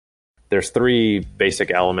there's three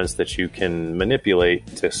basic elements that you can manipulate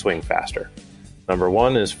to swing faster. Number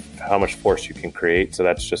one is how much force you can create. So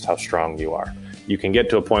that's just how strong you are. You can get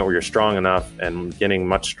to a point where you're strong enough, and getting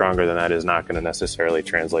much stronger than that is not going to necessarily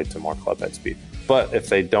translate to more club head speed. But if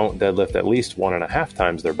they don't deadlift at least 1.5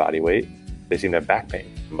 times their body weight, they seem to have back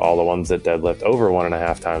pain. All the ones that deadlift over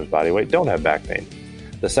 1.5 times body weight don't have back pain.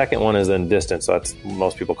 The second one is then distance. So that's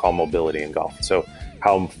most people call mobility in golf. So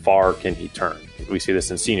how far can he turn? We see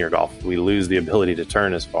this in senior golf. We lose the ability to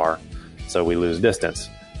turn as far, so we lose distance.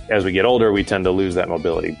 As we get older, we tend to lose that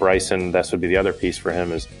mobility. Bryson, this would be the other piece for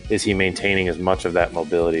him, is he maintaining as much of that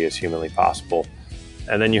mobility as humanly possible?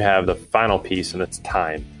 And then you have the final piece, and it's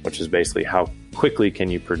time, which is basically how quickly can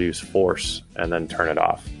you produce force and then turn it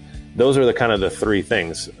off. Those are the kind of the three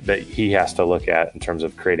things that he has to look at in terms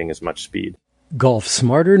of creating as much speed. Golf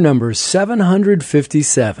Smarter number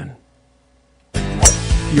 757.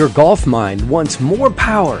 Your golf mind wants more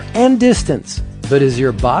power and distance, but is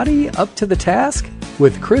your body up to the task?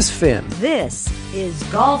 With Chris Finn. This is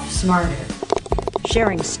Golf Smarter,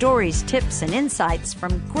 sharing stories, tips, and insights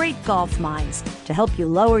from great golf minds to help you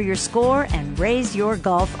lower your score and raise your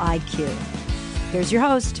golf IQ. Here's your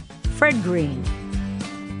host, Fred Green.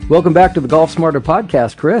 Welcome back to the Golf Smarter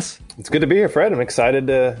podcast, Chris. It's good to be here, Fred. I'm excited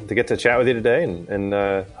to get to chat with you today and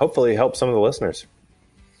hopefully help some of the listeners.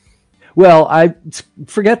 Well, I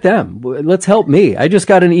forget them. Let's help me. I just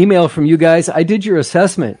got an email from you guys. I did your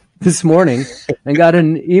assessment this morning and got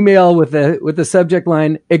an email with the subject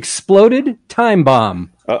line, "Exploded Time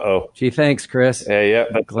Bomb." Uh-oh. Gee, thanks, Chris. Yeah.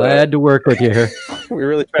 Glad to work with you here. We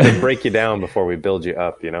really try to break you down before we build you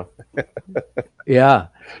up, you know? Yeah.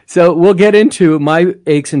 So we'll get into my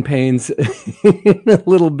aches and pains in a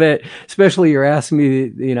little bit, especially you're asking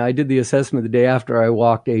me, I did the assessment the day after I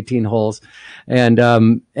walked 18 holes and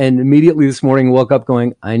immediately this morning woke up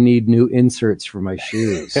going, I need new inserts for my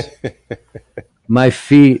shoes. My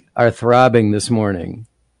feet are throbbing this morning.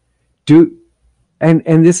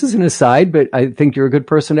 And this is an aside, but I think you're a good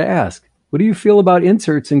person to ask. What do you feel about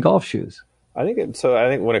inserts in golf shoes? I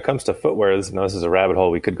think when it comes to footwear, this is a rabbit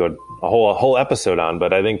hole we could go a whole episode on.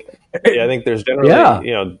 But I think there's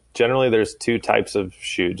generally there's two types of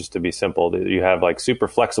shoe. Just to be simple, you have like super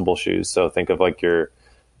flexible shoes. So think of like your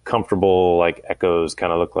comfortable like Echoes,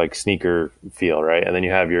 kind of look like sneaker feel, right? And then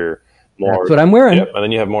you have your more. That's what I'm wearing. Yep, and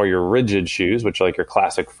then you have more your rigid shoes, which are like your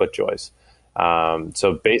classic FootJoys.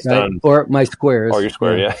 So based on or my squares or your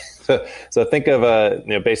square, yeah. So think of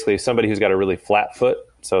basically somebody who's got a really flat foot.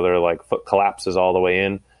 So their like foot collapses all the way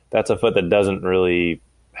in. That's a foot that doesn't really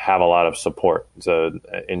have a lot of support. So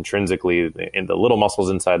intrinsically, the little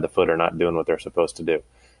muscles inside the foot are not doing what they're supposed to do.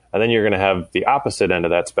 And then you're going to have the opposite end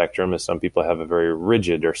of that spectrum is some people have a very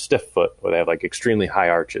rigid or stiff foot where they have like extremely high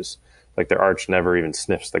arches, like their arch never even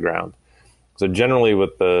sniffs the ground. So generally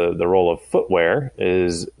with the role of footwear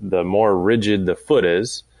is the more rigid the foot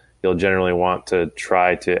is, you'll generally want to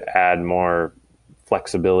try to add more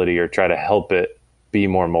flexibility or try to help it be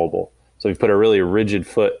more mobile. So if you put a really rigid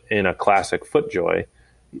foot in a classic FootJoy,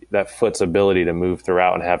 that foot's ability to move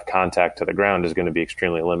throughout and have contact to the ground is going to be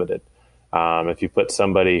extremely limited. If you put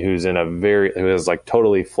somebody who is like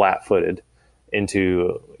totally flat footed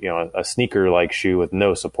into a sneaker like shoe with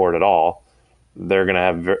no support at all, they're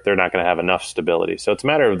not going to have enough stability. So it's a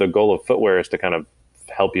matter of the goal of footwear is to kind of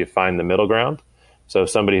help you find the middle ground. So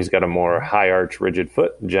somebody who's got a more high arch, rigid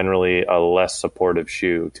foot, generally a less supportive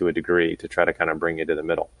shoe to a degree to try to kind of bring you to the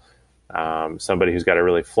middle. Somebody who's got a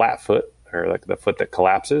really flat foot or like the foot that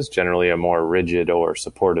collapses, generally a more rigid or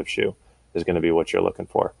supportive shoe is going to be what you're looking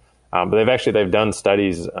for. But they've done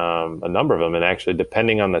studies, a number of them, and actually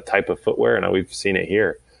depending on the type of footwear, and we've seen it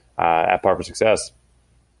here at Par for Success,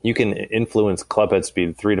 you can influence clubhead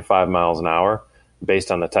speed 3 to 5 miles an hour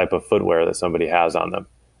based on the type of footwear that somebody has on them.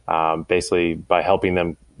 Basically by helping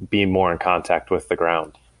them be more in contact with the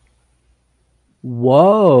ground.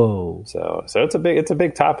 Whoa! So it's a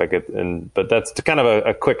big topic, but that's kind of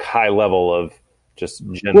a quick high level of just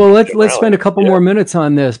general. Well, let's spend a couple more minutes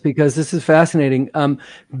on this because this is fascinating.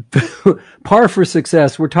 Par for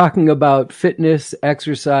Success. We're talking about fitness,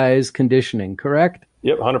 exercise, conditioning. Correct?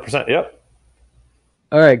 Yep, 100%. Yep.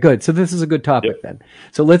 All right, good. So this is a good topic then.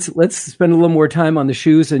 So let's spend a little more time on the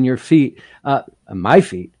shoes and your feet, my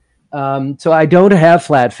feet. So I don't have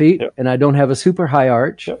flat feet and I don't have a super high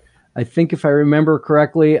arch. Yep. I think if I remember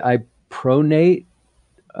correctly, I pronate.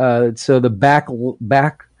 So the back.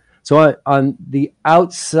 So on the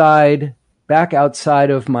back outside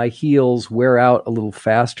of my heels wear out a little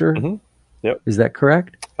faster. Mm-hmm. Yep. Is that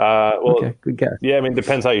correct? Okay, good guess. Yeah, I mean,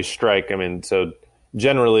 depends how you strike. I mean, so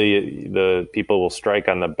generally the people will strike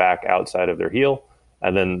on the back outside of their heel.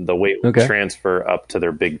 and then the weight will transfer up to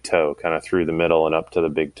their big toe, kind of through the middle and up to the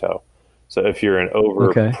big toe. So if you're an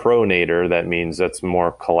overpronator, that means that's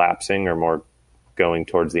more collapsing or more going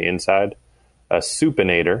towards the inside. A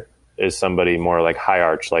supinator is somebody more like high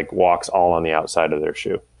arch, like walks all on the outside of their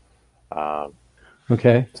shoe.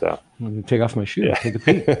 Okay. So I'm going to take off my shoe and take a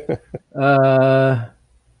peek.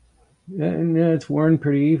 Yeah, it's worn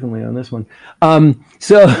pretty evenly on this one.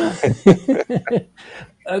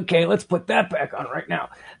 Okay, let's put that back on right now.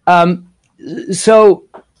 So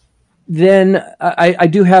then I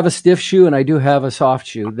do have a stiff shoe and I do have a soft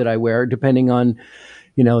shoe that I wear depending on,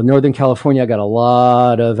 Northern California, I got a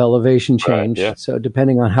lot of elevation change. Right, yeah. So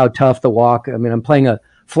depending on how tough the walk, I mean, I'm playing a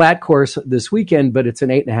flat course this weekend, but it's an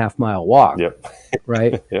 8.5 mile walk. Yep.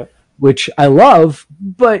 Right. Yeah. Which I love,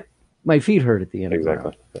 but my feet hurt at the end.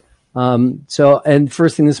 Exactly. And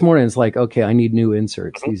first thing this morning, it's like, okay, I need new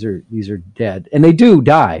inserts. These are dead, and they do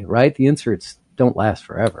die, right? The inserts don't last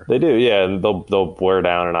forever. They do, yeah, and they'll wear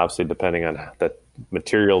down, and obviously depending on the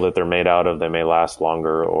material that they're made out of, they may last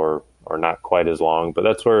longer or not quite as long. But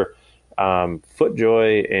that's where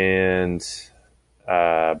FootJoy and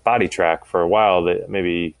Body Track for a while,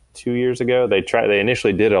 maybe 2 years ago, they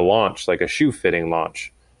initially did a launch, like a shoe fitting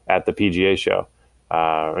launch at the PGA show.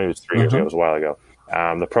 Maybe it was 3 years ago, it was a while ago.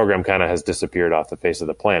 The program kind of has disappeared off the face of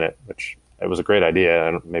the planet, which it was a great idea.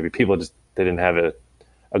 And maybe people they didn't have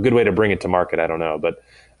a good way to bring it to market. I don't know. But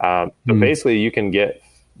basically you can get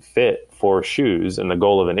fit for shoes. And the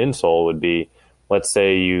goal of an insole would be, let's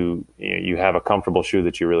say you have a comfortable shoe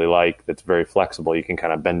that you really like, that's very flexible. You can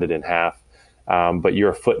kind of bend it in half. But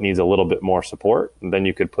your foot needs a little bit more support. And then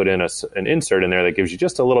you could put in an insert in there that gives you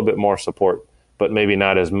just a little bit more support, but maybe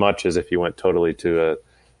not as much as if you went totally to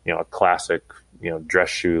a classic, dress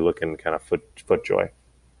shoe looking kind of FootJoy.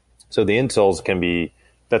 So the insoles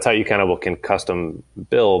that's how you kind of can custom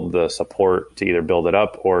build the support to either build it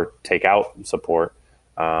up or take out support,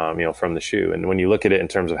 from the shoe. And when you look at it in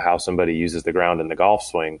terms of how somebody uses the ground in the golf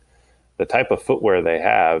swing, the type of footwear they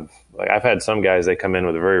have, like I've had some guys, they come in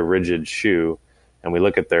with a very rigid shoe and we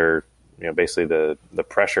look at their, basically the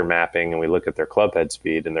pressure mapping, and we look at their club head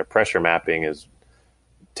speed, and their pressure mapping is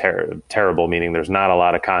terrible, meaning there's not a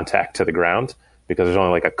lot of contact to the ground because there's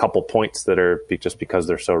only like a couple points that are just because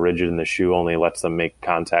they're so rigid and the shoe only lets them make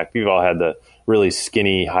contact. You've all had the really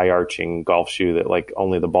skinny, high arching golf shoe that like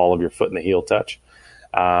only the ball of your foot and the heel touch.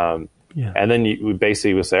 And then we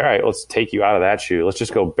basically would say, all right, let's take you out of that shoe. Let's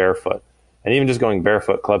just go barefoot. And even just going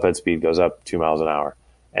barefoot, club head speed goes up 2 miles an hour.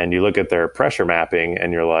 And you look at their pressure mapping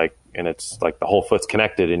and you're like, and it's like the whole foot's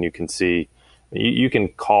connected, and you can see, you can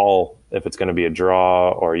call if it's going to be a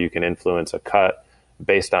draw, or you can influence a cut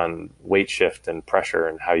based on weight shift and pressure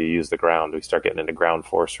and how you use the ground. We start getting into ground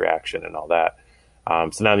force reaction and all that.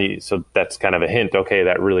 So that's kind of a hint. Okay,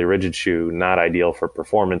 that really rigid shoe, not ideal for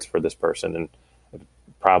performance for this person, and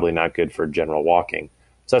probably not good for general walking.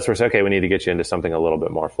 So that's where it's okay, we need to get you into something a little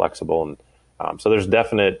bit more flexible. And so there's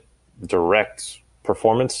definite direct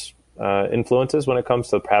performance influences when it comes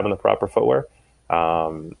to having the proper footwear.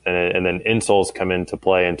 And then insoles come into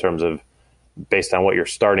play in terms of based on what you're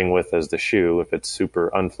starting with as the shoe. If it's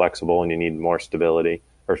super unflexible and you need more stability,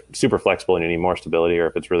 or super flexible and you need more stability, or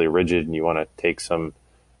if it's really rigid and you want to take some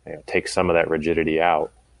of that rigidity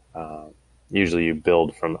out. Usually you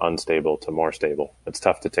build from unstable to more stable. It's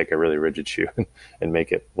tough to take a really rigid shoe and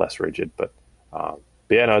make it less rigid, but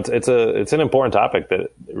yeah, no, it's an important topic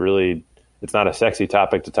that really, it's not a sexy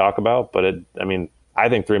topic to talk about, but I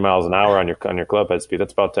think 3 miles an hour on your club head speed,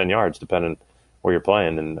 that's about 10 yards, depending where you're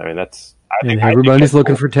playing. And I think everybody's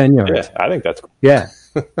looking for 10 yards. Yeah, I think that's cool. Yeah.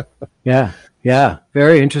 Yeah.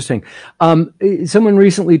 Very interesting. Someone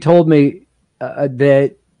recently told me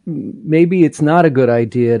that maybe it's not a good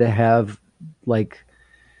idea to have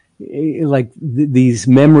these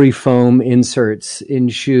memory foam inserts in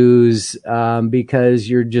shoes, because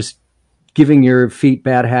you're just giving your feet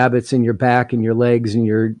bad habits in your back and your legs and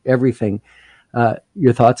your everything.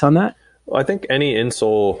 Your thoughts on that? Well, I think any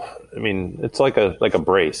insole, it's like a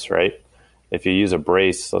brace, right? If you use a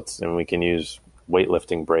brace, and we can use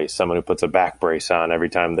weightlifting brace, someone who puts a back brace on every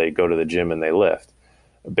time they go to the gym and they lift.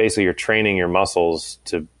 Basically, you're training your muscles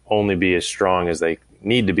to only be as strong as they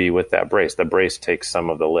need to be with that brace. The brace takes some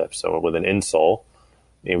of the lift. So with an insole,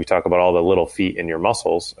 we talk about all the little feet in your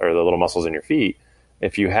muscles, or the little muscles in your feet.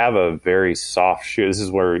 If you have a very soft shoe, this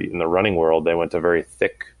is where in the running world, they went to very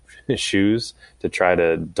thick shoes to try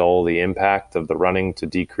to dull the impact of the running, to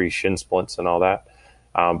decrease shin splints and all that.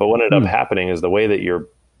 But what ended up happening is the way that your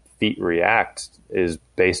feet react is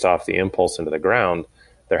based off the impulse into the ground.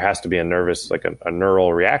 There has to be a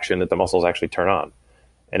neural reaction that the muscles actually turn on.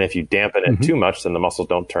 And if you dampen it too much, then the muscles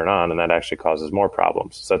don't turn on, and that actually causes more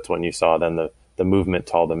problems. So that's when you saw then the movement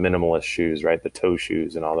to all the minimalist shoes, right? The toe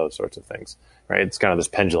shoes and all those sorts of things, right? It's kind of this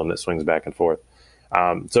pendulum that swings back and forth.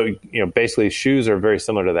 So, basically shoes are very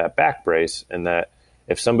similar to that back brace in that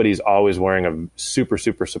if somebody's always wearing a super,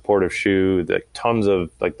 super supportive shoe, that tons of,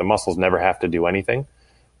 like, the muscles never have to do anything.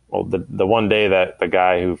 Well, the one day that the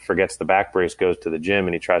guy who forgets the back brace goes to the gym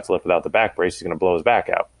and he tries to lift without the back brace, he's going to blow his back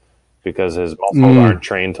out because his muscles aren't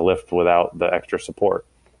trained to lift without the extra support.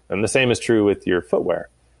 And the same is true with your footwear.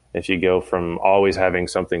 If you go from always having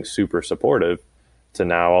something super supportive to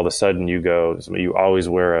now all of a sudden you always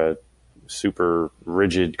wear a super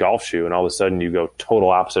rigid golf shoe, and all of a sudden you go total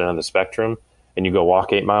opposite end of the spectrum and you go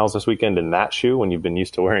walk 8 miles this weekend in that shoe when you've been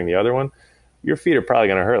used to wearing the other one, your feet are probably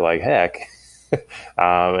going to hurt like heck.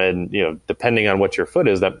 And depending on what your foot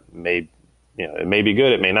is, that may it may be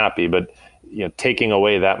good, it may not be, but taking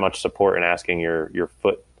away that much support and asking your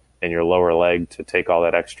foot and your lower leg to take all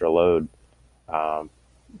that extra load,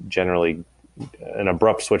 generally an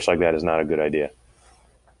abrupt switch like that is not a good idea.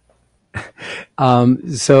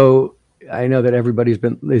 So I know that everybody's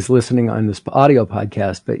is listening on this audio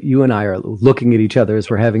podcast, but you and I are looking at each other as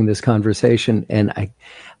we're having this conversation, and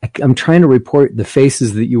I'm trying to report the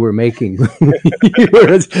faces that you were making.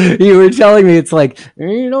 you were telling me it's like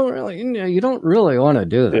you don't really want to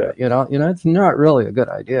do that. Yeah. It's not really a good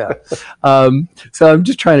idea. So I'm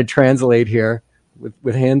just trying to translate here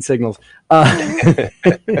with hand signals. But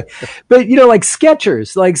like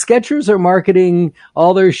Skechers are marketing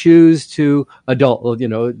all their shoes to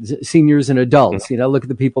seniors and adults. Look at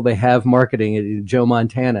the people they have marketing, Joe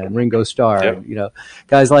Montana and Ringo Starr,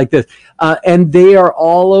 guys like this. And they are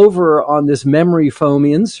all over on this memory foam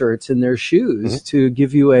inserts in their shoes to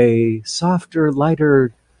give you a softer,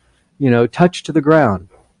 lighter, touch to the ground.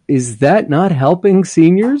 Is that not helping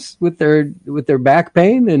seniors with their back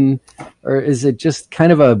pain, or is it just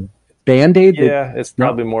kind of a Band-Aid? Yeah, it's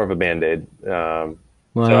probably more of a Band-Aid. Wow.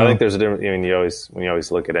 So I think there's a difference. When you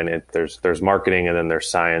always look at it, there's marketing and then there's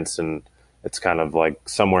science, and it's kind of like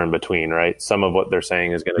somewhere in between, right? Some of what they're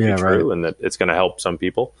saying is going to be true, and that it's going to help some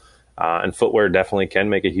people. And footwear definitely can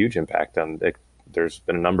make a huge impact on it. There's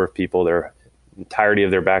been a number of people, their entirety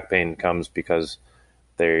of their back pain comes because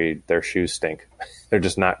their shoes stink. They're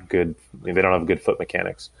just not good. They don't have good foot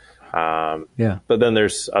mechanics. But then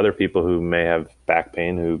there's other people who may have back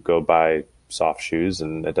pain who go buy soft shoes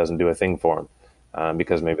and it doesn't do a thing for them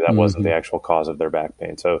because maybe that wasn't the actual cause of their back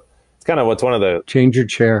pain. So it's kind of what's one of the change your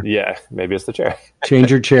chair. Yeah, maybe it's the chair.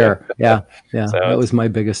 Change your chair. Yeah. So that was my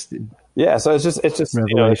biggest. Yeah, so it's just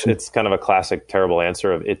it's kind of a classic terrible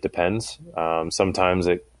answer of it depends. Sometimes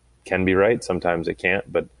it can be right, sometimes it can't.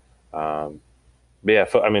 But yeah,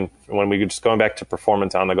 when we just going back to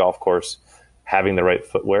performance on the golf course, having the right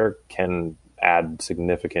footwear can add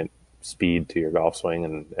significant speed to your golf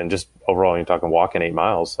swing, and just overall, you're talking walking 8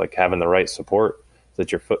 miles, like having the right support so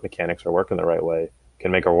that your foot mechanics are working the right way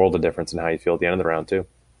can make a world of difference in how you feel at the end of the round too.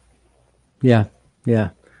 Yeah.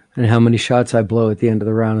 And how many shots I blow at the end of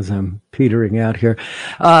the round as I'm petering out here.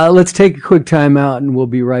 Let's take a quick time out, and we'll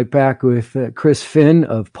be right back with Chris Finn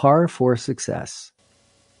of Par for Success.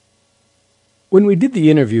 When we did the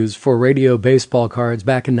interviews for Radio Baseball Cards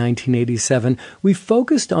back in 1987, we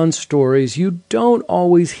focused on stories you don't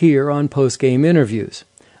always hear on post-game interviews.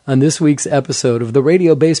 On this week's episode of the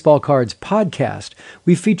Radio Baseball Cards podcast,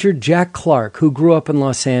 we featured Jack Clark, who grew up in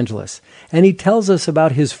Los Angeles, and he tells us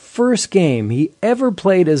about his first game he ever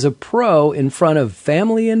played as a pro in front of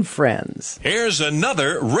family and friends. Here's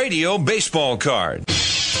another Radio Baseball Card.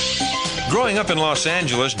 Growing up in Los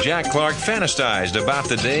Angeles, Jack Clark fantasized about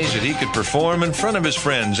the days that he could perform in front of his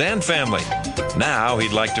friends and family. Now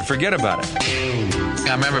he'd like to forget about it.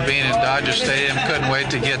 I remember being in Dodger Stadium, couldn't wait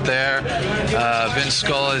to get there. Vince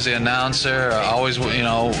Scully's the announcer. Always,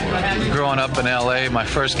 growing up in L.A., my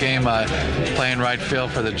first game playing right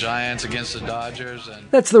field for the Giants against the Dodgers.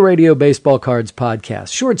 That's the Radio Baseball Cards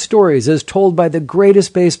podcast. Short stories as told by the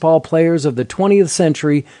greatest baseball players of the 20th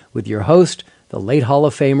century with your host, the late Hall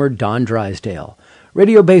of Famer Don Drysdale.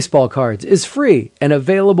 Radio Baseball Cards is free and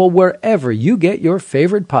available wherever you get your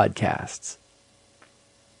favorite podcasts.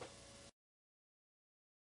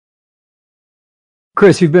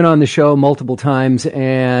 Chris, you've been on the show multiple times,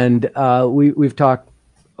 and we've talked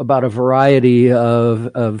about a variety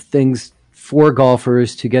of things for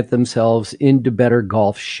golfers to get themselves into better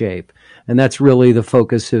golf shape, and that's really the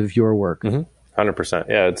focus of your work. 100%.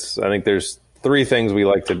 Yeah, I think there's three things we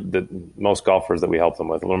like that most golfers that we help them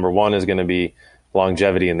with. Number one is going to be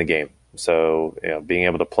longevity in the game. So, being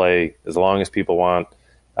able to play as long as people want,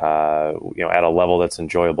 at a level that's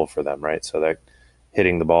enjoyable for them, right? So that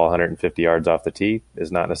hitting the ball 150 yards off the tee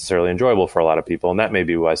is not necessarily enjoyable for a lot of people. And that may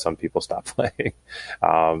be why some people stop playing.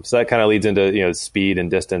 So that kind of leads into, speed and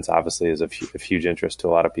distance obviously is of huge interest to a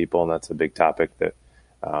lot of people. And that's a big topic that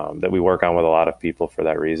we work on with a lot of people for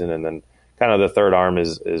that reason. And then kind of the third arm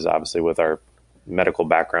is obviously with our medical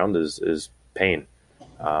background is pain.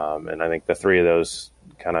 And I think the three of those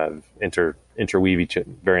kind of interweave each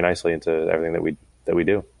very nicely into everything that we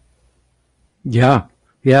do. Yeah.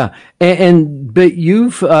 Yeah. But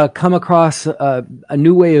you've come across a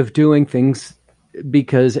new way of doing things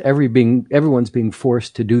because everyone's being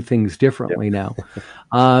forced to do things differently now.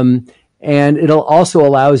 And it also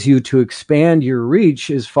allows you to expand your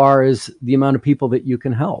reach as far as the amount of people that you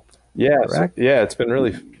can help. Yeah. It's been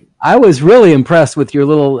really, I was really impressed with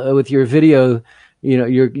your video,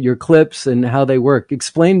 your clips and how they work.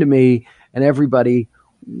 Explain to me and everybody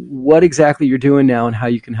what exactly you're doing now and how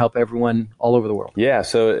you can help everyone all over the world. Yeah.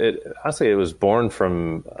 So it was born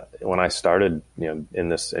from when I started, in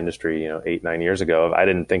this industry, 8-9 years ago. I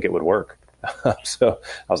didn't think it would work. So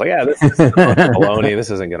I was like, yeah, this is baloney.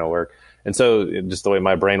 This isn't going to work. And so just the way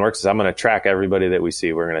my brain works is I'm going to track everybody that we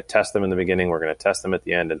see. We're going to test them in the beginning. We're going to test them at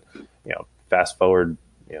the end. And, fast forward,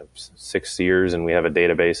 6 years and we have a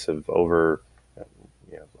database of over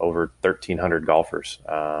 1,300 golfers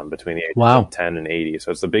between the ages of 10 and 80.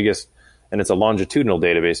 So it's the biggest, and it's a longitudinal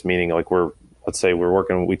database, meaning like let's say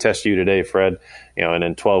we test you today, Fred, and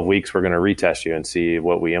in 12 weeks, we're going to retest you and see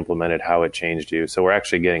what we implemented, how it changed you. So we're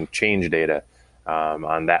actually getting change data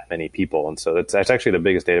on that many people. And so that's actually the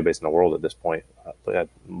biggest database in the world at this point,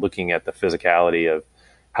 looking at the physicality of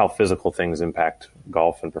how physical things impact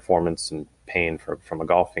golf and performance and pain from a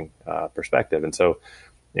golfing perspective. And so,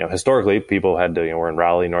 historically people had to, we're in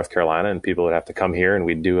Raleigh, North Carolina, and people would have to come here and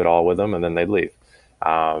we'd do it all with them and then they'd leave.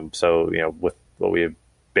 So, with what we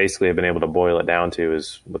basically have been able to boil it down to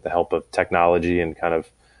is with the help of technology and kind of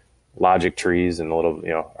logic trees and a little,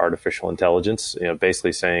 artificial intelligence,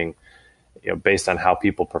 basically saying, based on how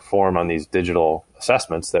people perform on these digital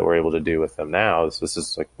assessments that we're able to do with them now, this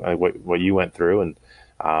is like what you went through. And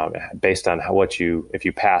based on if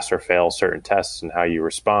you pass or fail certain tests and how you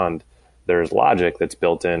respond, there's logic that's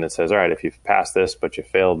built in that says, all right, if you've passed this, but you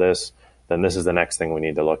failed this, then this is the next thing we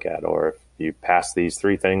need to look at. Or if you pass these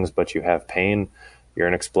 3 things, but you have pain, you're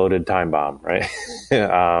an exploded time bomb, right?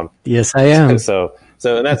 Yes, I am. So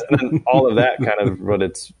and then all of that kind of what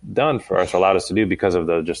it's done for us, allowed us to do because of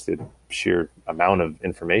the sheer amount of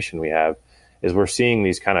information we have, is we're seeing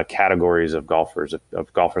these kind of categories of golfers.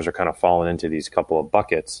 Of golfers are kind of falling into these couple of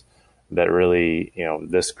buckets that really,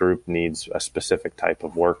 this group needs a specific type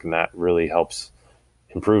of work, and that really helps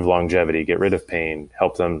improve longevity, get rid of pain,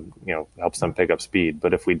 helps them pick up speed.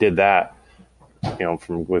 But if we did that,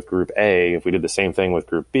 with Group A, if we did the same thing with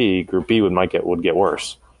Group B would get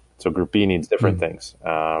worse. So Group B needs different things,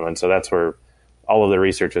 and so that's where all of the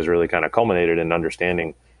research has really kind of culminated in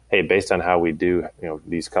understanding. Hey, based on how we do,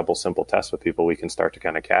 these couple simple tests with people, we can start to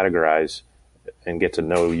kind of categorize and get to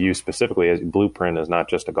know you specifically. As Blueprint is not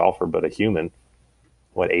just a golfer, but a human,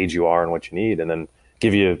 what age you are and what you need, and then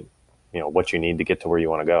give you, what you need to get to where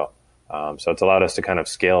you want to go. So it's allowed us to kind of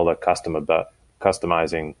scale the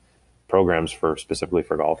customizing programs specifically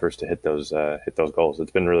for golfers to hit those goals.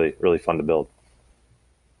 It's been really, really fun to build.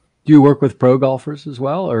 Do you work with pro golfers as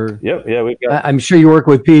well, or? Yep. Yeah. I'm sure you work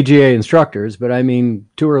with PGA instructors, but I mean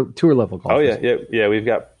tour level golfers. Oh yeah. We've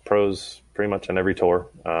got pros pretty much on every tour.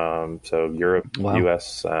 So Europe,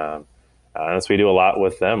 US, and so we do a lot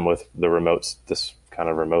with them with the remotes, this kind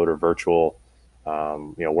of remote or virtual,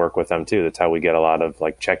 work with them too. That's how we get a lot of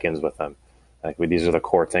like check-ins with them. These are the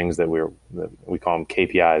core things that we call them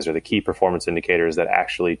KPIs, or the key performance indicators that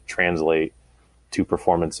actually translate to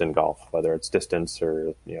performance in golf, whether it's distance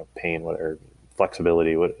or pain, or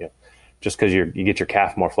flexibility. Just because you get your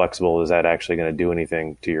calf more flexible, is that actually going to do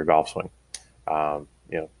anything to your golf swing?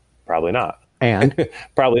 Probably not. And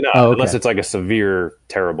probably not, unless it's like a severe,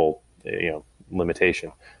 terrible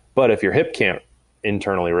limitation. But if your hip can't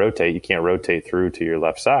internally rotate, you can't rotate through to your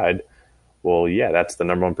left side. Well, yeah, that's the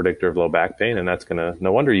number one predictor of low back pain, and that's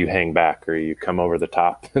no wonder you hang back or you come over the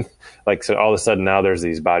top. So all of a sudden now there's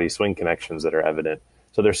these body swing connections that are evident.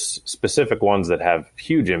 So there's specific ones that have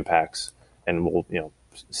huge impacts, and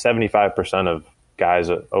 75% of guys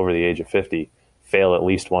over the age of 50 fail at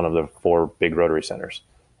least one of the 4 big rotary centers.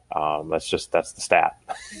 That's the stat.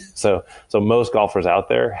 So most golfers out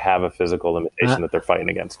there have a physical limitation that they're fighting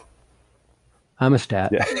against. I'm a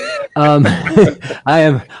stat. Yeah.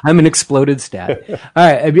 I'm an exploded stat. All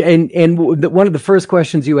right. And one of the first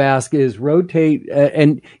questions you ask is rotate,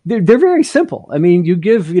 and they're very simple. I mean, you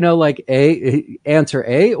give, like answer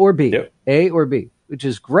A or B, yep. A or B. which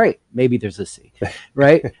is great. Maybe there's a C,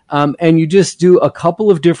 right? And you just do a couple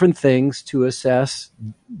of different things to assess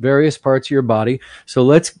various parts of your body. So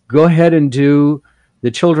let's go ahead and do the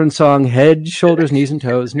children's song, head, shoulders, knees and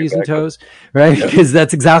toes, right? Because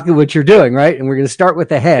that's exactly what you're doing, right? And we're going to start with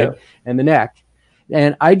the head and the neck.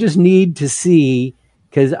 And I just need to see,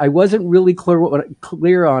 because I wasn't really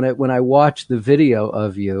clear on it when I watched the video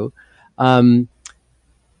of you.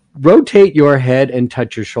 Rotate your head and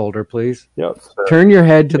touch your shoulder, please. Yep. Turn your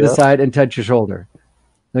head to the side and touch your shoulder.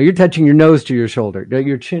 No, you're touching your nose to your shoulder.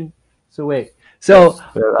 Your chin. So wait. So,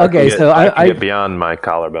 okay. So I get beyond my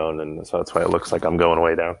collarbone, and so that's why it looks like I'm going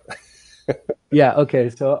way down. Yeah. Okay.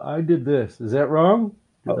 So I did this. Is that wrong?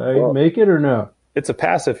 Did I make it or no? It's a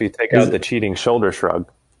pass if you take out the cheating shoulder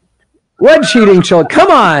shrug. What cheating shoulder?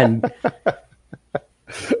 Come on.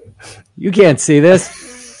 You can't see this.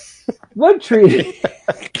 What cheating?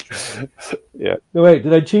 Yeah. No, wait,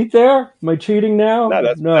 did I cheat there? Am I cheating now?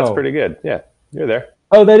 No, that's pretty good. Yeah, you're there.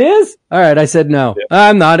 Oh, that is? All right, I said no. Yeah.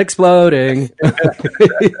 I'm not exploding.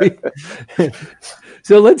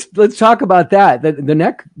 So let's talk about that. The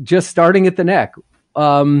neck, just starting at the neck.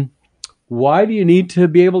 Why do you need to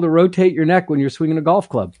be able to rotate your neck when you're swinging a golf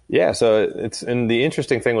club? Yeah, so and the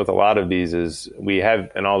interesting thing with a lot of these is we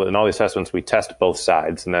have in all the assessments we test both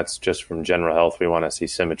sides, and that's just from general health. We want to see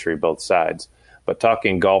symmetry both sides. But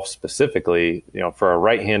talking golf specifically, for a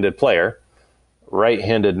right-handed player,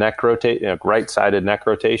 right-handed neck right-sided neck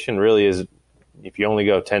rotation really is, if you only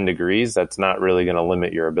go 10 degrees, that's not really going to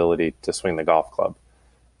limit your ability to swing the golf club.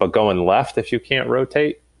 But going left, if you can't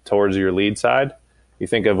rotate towards your lead side, you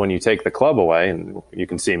think of when you take the club away, and you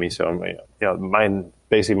can see me, so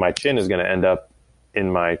my chin is going to end up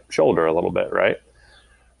in my shoulder a little bit, right?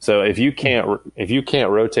 So if you can't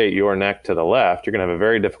rotate your neck to the left, you're going to have a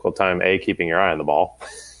very difficult time keeping your eye on the ball.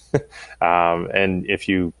 And if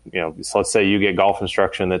so let's say you get golf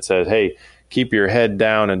instruction that says, hey, keep your head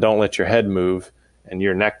down and don't let your head move, and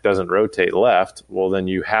your neck doesn't rotate left, well, then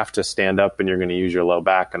you have to stand up and you're going to use your low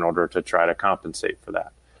back in order to try to compensate for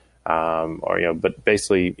that. But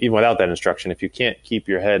basically, even without that instruction, if you can't keep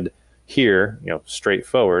your head here, straight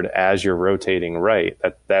forward as you're rotating right,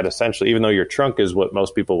 that essentially, even though your trunk is what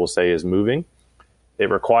most people will say is moving, it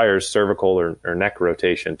requires cervical or neck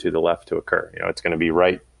rotation to the left to occur. It's going to be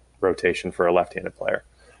right rotation for a left-handed player.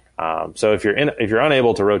 So if you're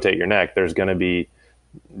unable to rotate your neck, there's going to be,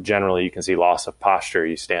 generally you can see loss of posture.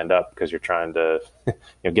 You stand up because you're trying to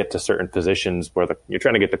get to certain positions where you're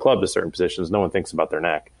trying to get the club to certain positions. No one thinks about their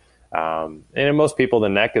neck. And in most people, the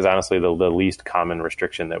neck is honestly the least common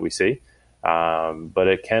restriction that we see. But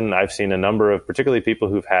I've seen a number of, particularly people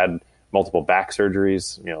who've had multiple back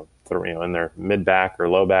surgeries, in their mid back or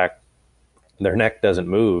low back, their neck doesn't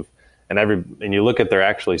move. And you look at their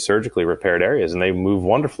actually surgically repaired areas and they move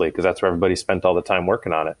wonderfully because that's where everybody spent all the time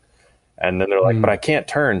working on it. And then they're like, but I can't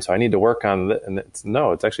turn, so I need to work on it. And it's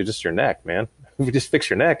actually just your neck, man. If you just fix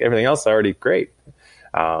your neck, everything else is already great.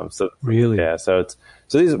 Really? Yeah. So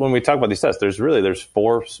these, when we talk about these tests, there's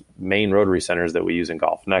 4 main rotary centers that we use in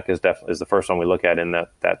golf. Neck is the first one we look at in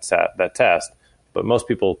that test. But most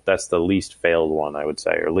people, that's the least failed one, I would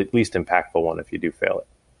say, or least impactful one if you do fail it.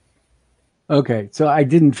 Okay, so I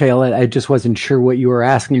didn't fail it. I just wasn't sure what you were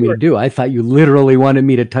asking me to do. I thought you literally wanted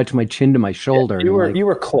me to touch my chin to my shoulder. Yeah, you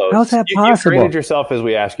were close. How's that possible? You graded yourself as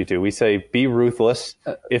we ask you to. We say be ruthless.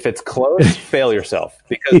 If it's close, fail yourself.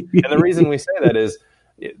 And the reason we say that is,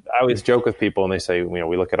 I always joke with people and they say,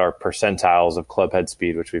 we look at our percentiles of club head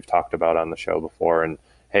speed, which we've talked about on the show before, and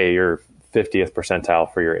hey, you're 50th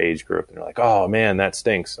percentile for your age group. And they're like, oh man, that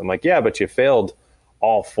stinks. I'm like, yeah, but you failed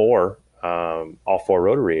all four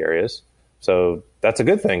rotary areas. So that's a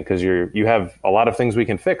good thing because you have a lot of things we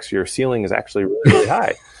can fix. Your ceiling is actually really, really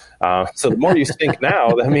high. So the more you stink now,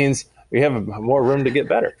 that means we have more room to get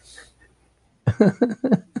better.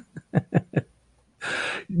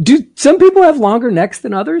 Do some people have longer necks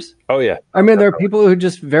than others? Oh yeah. I mean, there are people who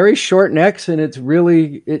just very short necks and it's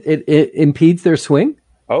really, it impedes their swing.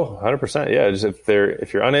 Oh, 100%. Yeah. Just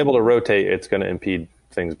if you're unable to rotate, it's going to impede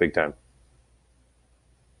things big time.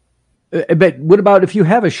 But what about if you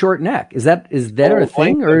have a short neck? Is that a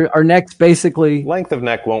thing, or are necks basically length of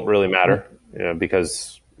neck won't really matter,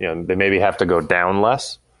 because they maybe have to go down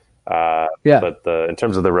less. But in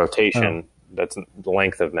terms of the rotation, the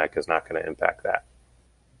length of neck is not going to impact that.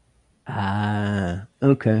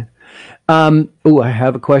 Okay. I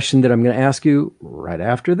have a question that I'm going to ask you right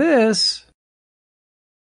after this.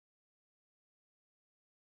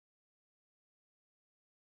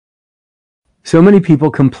 So many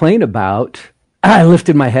people complain about, I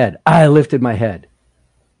lifted my head.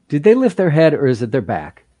 Did they lift their head or is it their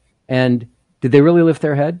back? And did they really lift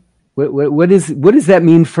their head? What does that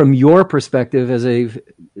mean from your perspective as a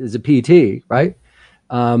PT, right?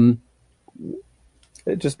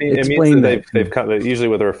 It just means, that they've come, usually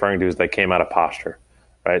what they're referring to is they came out of posture,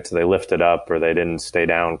 right? So they lifted up or they didn't stay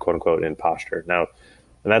down, quote unquote, in posture. Now,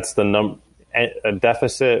 and that's a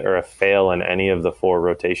deficit or a fail in any of the 4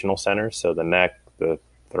 rotational centers. So the neck, the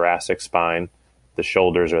thoracic spine, the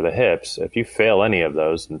shoulders, or the hips. If you fail any of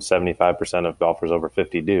those, and 75% of golfers over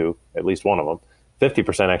 50 do, at least one of them,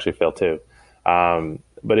 50% actually fail too.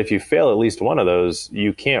 But if you fail at least one of those,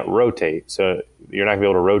 you can't rotate. So you're not going to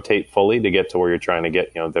be able to rotate fully to get to where you're trying to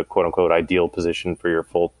get, the quote unquote ideal position for your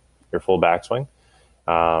full backswing,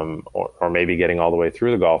 or maybe getting all the way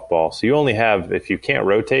through the golf ball. So you only have, if you can't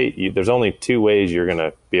rotate, there's only 2 ways you're going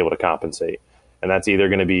to be able to compensate. And that's either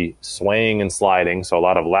going to be swaying and sliding, so a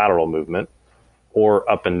lot of lateral movement, or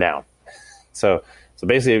up and down. So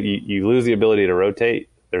basically, you lose the ability to rotate.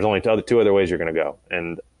 There's only 2 other ways you're going to go.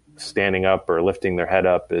 And standing up or lifting their head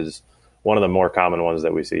up is one of the more common ones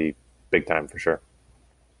that we see big time for sure.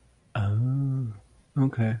 Oh,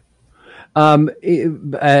 okay.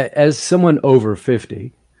 As someone over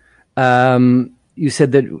 50, you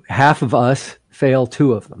said that half of us fail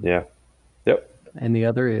 2 of them. Yeah. Yep. And the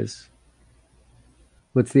other is?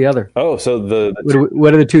 What's the other? Oh, so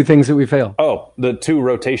what are the 2 things that we fail? Oh, the 2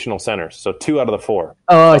 rotational centers. So 2 out of the 4.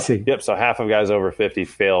 Oh, I see. Yep. So half of guys over 50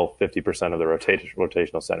 fail 50% of the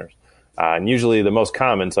rotational centers. And usually the most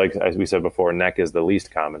common, so like as we said before, neck is the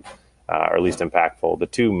least common or least impactful. The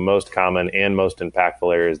 2 most common and most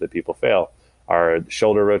impactful areas that people fail are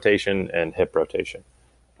shoulder rotation and hip rotation.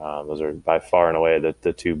 Those are by far and away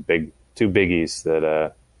the two biggies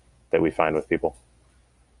that we find with people.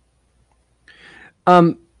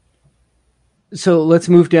 So let's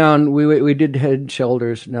move down. We did head,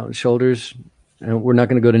 shoulders. Now shoulders, we're not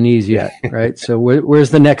going to go to knees yet, right? So where's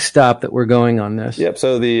the next stop that we're going on this? Yep.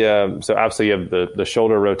 So so obviously you have the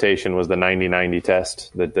shoulder rotation was the 90-90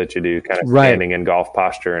 test that you do, kind of standing in golf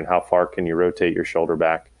posture, and how far can you rotate your shoulder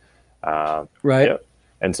back? Right. Yep.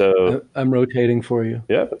 And so I'm rotating for you.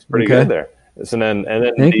 Yeah, it's pretty good there. So then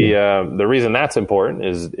the reason that's important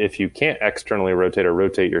is if you can't externally rotate or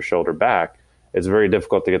rotate your shoulder back, it's very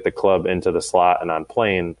difficult to get the club into the slot and on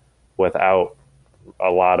plane without a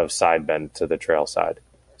lot of side bend to the trail side.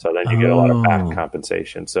 So then you get a lot of back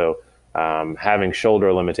compensation. So having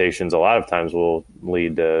shoulder limitations a lot of times will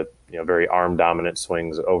lead to very arm dominant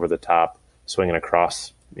swings over the top, swinging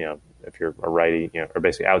across. If you're a righty, or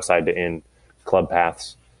basically outside to in club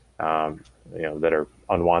paths, that are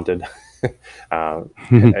unwanted.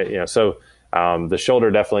 So. The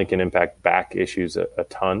shoulder definitely can impact back issues a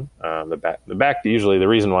ton. The back usually the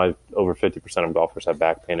reason why over 50% of golfers have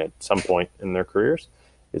back pain at some point in their careers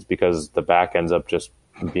is because the back ends up just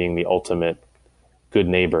being the ultimate good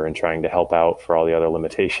neighbor and trying to help out for all the other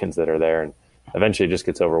limitations that are there, and eventually it just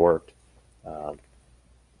gets overworked.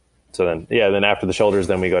 So then after the shoulders,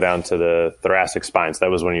 then we go down to the thoracic spine. So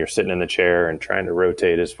that was when you're sitting in the chair and trying to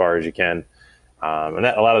rotate as far as you can, and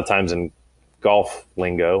that a lot of times in golf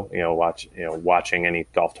lingo, watching any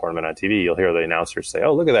golf tournament on TV, you'll hear the announcers say,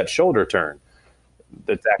 "Oh, look at that shoulder turn."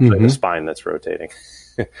 That's actually the spine that's rotating.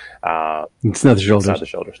 It's not the shoulders. It's not the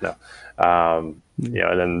shoulders, no. And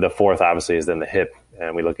then the fourth, obviously, is then the hip,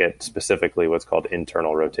 and we look at specifically what's called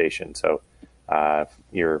internal rotation. So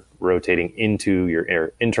you're rotating into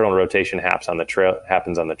your internal rotation happens on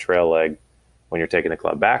the trail leg when you're taking the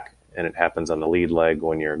club back, and it happens on the lead leg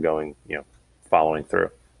when you're going, following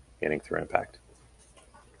through. Getting through impact.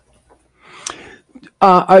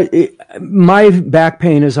 My back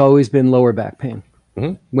pain has always been lower back pain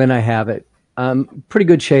when I have it. Pretty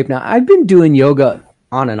good shape now. I've been doing yoga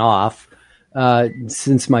on and off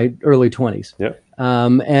since my early 20s. Yep.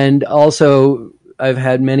 And also I've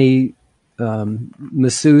had many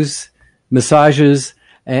massages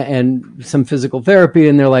and some physical therapy,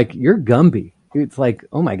 and they're like, "You're Gumby." It's like,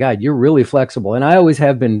 oh my God, you're really flexible. And I always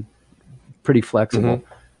have been pretty flexible.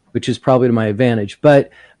 Which is probably to my advantage. But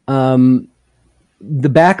the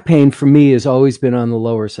back pain for me has always been on the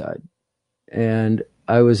lower side. And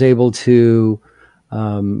I was able to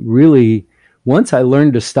really, once I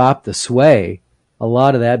learned to stop the sway, a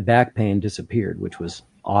lot of that back pain disappeared, which was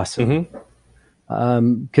awesome.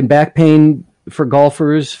 Can back pain for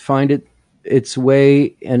golfers find its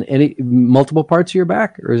way in any multiple parts of your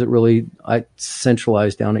back, or is it really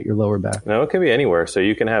centralized down at your lower back? No, it can be anywhere. So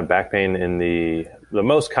you can have back pain in the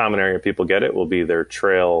most common area people get it will be their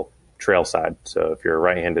trail side. So if you're a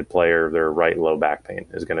right-handed player, their right low back pain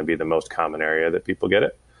is going to be the most common area that people get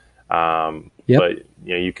it. But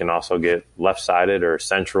you can also get left-sided or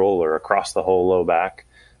central or across the whole low back.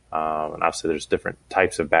 And obviously there's different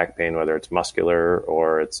types of back pain, whether it's muscular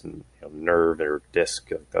or it's nerve or disc.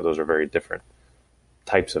 Those are very different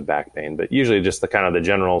types of back pain, but usually just the kind of the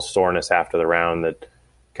general soreness after the round that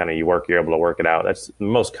kind of you're able to work it out. That's the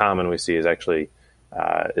most common we see is actually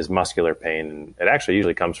is muscular pain. And it actually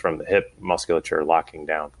usually comes from the hip musculature locking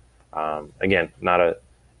down. Again,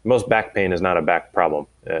 most back pain is not a back problem.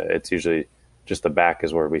 It's usually just the back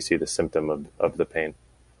is where we see the symptom of the pain.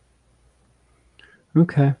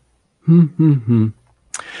 Okay. One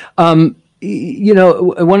of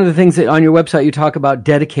the things that on your website you talk about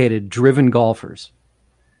dedicated, driven golfers.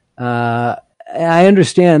 I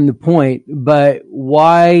understand the point, but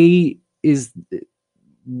why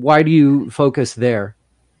do you focus there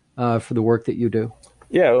for the work that you do?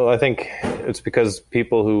 Yeah, well, I think it's because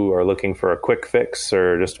people who are looking for a quick fix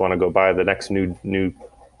or just want to go buy the next new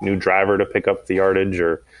driver to pick up the yardage,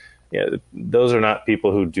 or those are not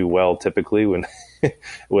people who do well typically when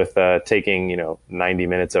with taking 90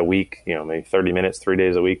 minutes a week, maybe 30 minutes 3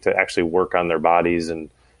 days a week to actually work on their bodies and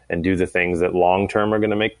do the things that long term are going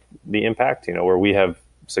to make the impact. Where we have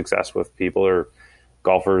success with people or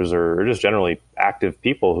golfers or just generally active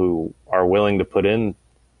people who are willing to put in,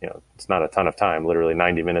 it's not a ton of time. Literally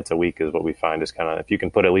 90 minutes a week is what we find is kind of, if you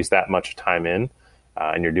can put at least that much time in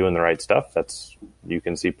and you're doing the right stuff, you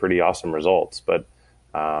can see pretty awesome results. But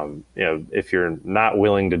if you're not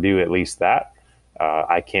willing to do at least that,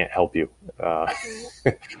 I can't help you. I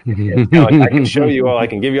can show you I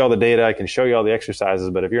can give you all the data, I can show you all the exercises,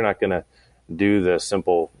 but if you're not going to do the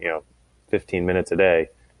simple, 15 minutes a day,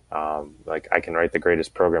 I can write the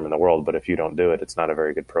greatest program in the world, but if you don't do it, it's not a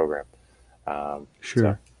very good program.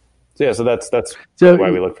 Sure. So that's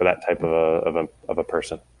why we look for that type of a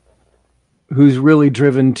person who's really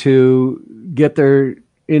driven to get their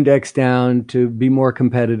index down, to be more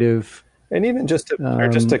competitive, and even just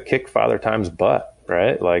to kick Father Time's butt,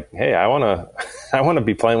 right? Like, hey, I want to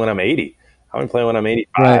be playing when I'm 80. I want to play when I'm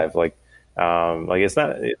 85. Right. It's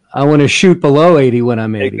not. I want to shoot below 80 when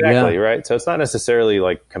I'm 80. Exactly, right. So it's not necessarily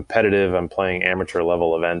like competitive. I'm playing amateur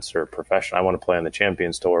level events or professional. I want to play on the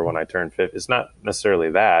Champions Tour when I turn 50. It's not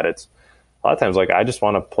necessarily that. It's a lot of times I just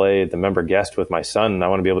want to play the member guest with my son, and I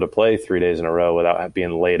want to be able to play 3 days in a row without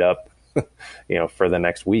being laid up, for the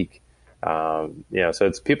next week. So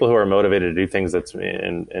it's people who are motivated to do things that's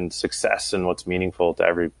in success, and what's meaningful to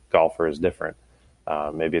every golfer is different.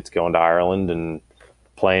 Maybe it's going to Ireland and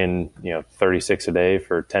playing 36 a day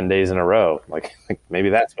for 10 days in a row. Like maybe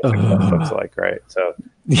that's what success looks like, right? So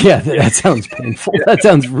that sounds painful. That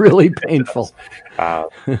sounds really painful.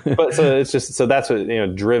 But so that's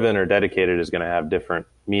what driven or dedicated is going to have different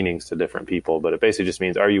meanings to different people. But it basically just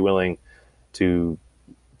means, are you willing to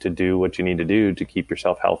do what you need to do to keep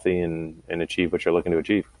yourself healthy and achieve what you're looking to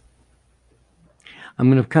achieve?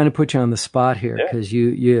 I'm going to kind of put you on the spot here because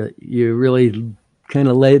you really kind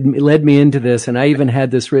of led me into this, and I even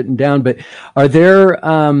had this written down. But are there,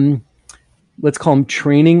 let's call them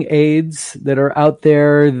training aids that are out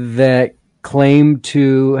there that claim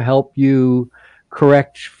to help you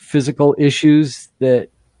correct physical issues that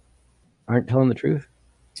aren't telling the truth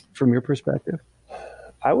from your perspective?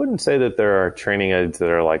 I wouldn't say that there are training aids that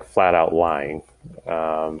are like flat out lying.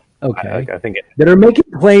 Okay. I think that are making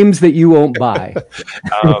claims that you won't buy.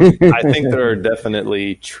 I think there are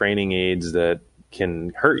definitely training aids that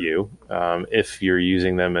can hurt you if you're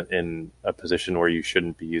using them in a position where you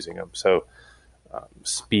shouldn't be using them. So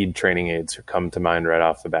speed training aids come to mind right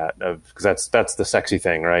off the bat, because that's the sexy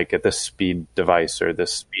thing, right? Get this speed device or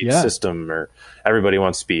this speed system, or everybody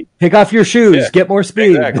wants speed. Take off your shoes, get more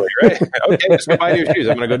speed. Exactly, right? Okay, just go buy new shoes.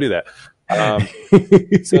 I'm going to go do that.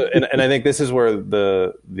 And I think this is where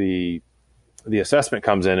the assessment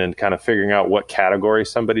comes in, and kind of figuring out what category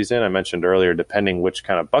somebody's in. I mentioned earlier, depending which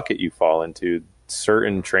kind of bucket you fall into,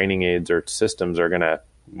 certain training aids or systems are going to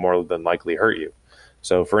more than likely hurt you.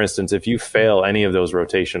 So for instance, if you fail any of those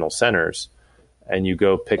rotational centers and you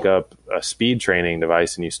go pick up a speed training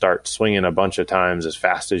device and you start swinging a bunch of times as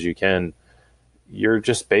fast as you can, you're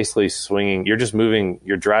just basically swinging, you're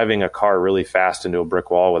driving a car really fast into a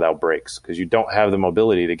brick wall without brakes, because you don't have the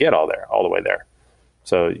mobility to get all the way there.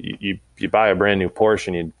 So you buy a brand new Porsche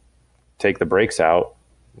and you take the brakes out,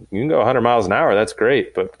 you can go 100 miles an hour. That's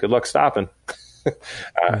great, but good luck stopping.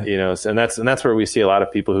 And that's where we see a lot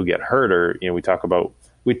of people who get hurt, or we talk about,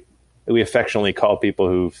 we affectionately call people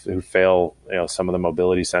who fail some of the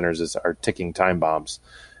mobility centers are ticking time bombs,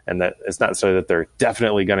 and that it's not so that they're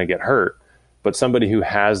definitely going to get hurt, but somebody who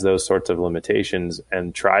has those sorts of limitations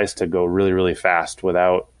and tries to go really, really fast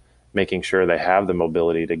without making sure they have the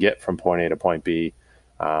mobility to get from point A to point B.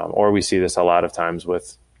 Or we see this a lot of times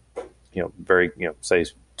with, say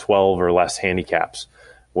 12 or less handicaps.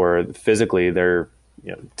 where physically they're,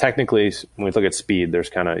 technically when we look at speed, there's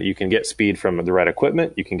you can get speed from the right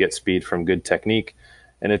equipment, you can get speed from good technique.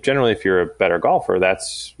 And if you're a better golfer,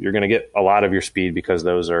 you're going to get a lot of your speed because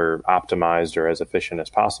those are optimized or as efficient as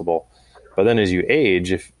possible. But then as you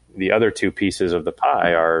age, if the other two pieces of the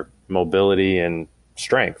pie are mobility and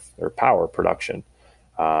strength or power production.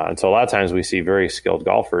 And so a lot of times we see very skilled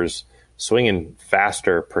golfers swinging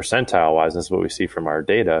faster percentile wise. This is what we see from our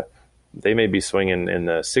data. They may be swinging in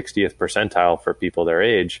the 60th percentile for people their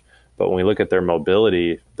age, but when we look at their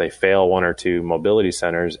mobility, they fail one or two mobility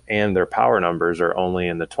centers and their power numbers are only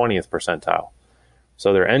in the 20th percentile.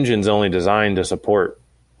 So their engine's only designed to support,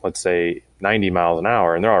 let's say, 90 miles an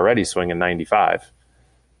hour, and they're already swinging 95.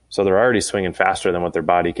 So they're already swinging faster than what their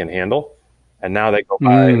body can handle. And now they go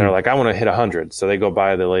by and they're like, I want to hit 100. So they go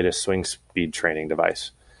buy the latest swing speed training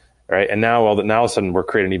device. Right. And now all of a sudden we're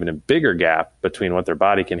creating even a bigger gap between what their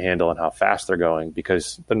body can handle and how fast they're going,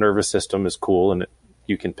 because the nervous system is cool and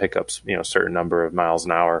you can pick up, a certain number of miles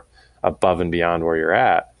an hour above and beyond where you're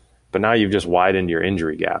at. But now you've just widened your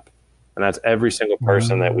injury gap. And that's every single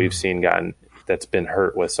person that we've seen that's been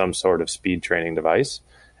hurt with some sort of speed training device.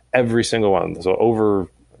 Every single one. So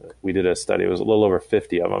we did a study, it was a little over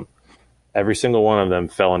 50 of them. Every single one of them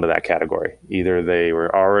fell into that category. Either they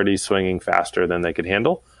were already swinging faster than they could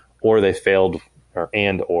handle, or they failed,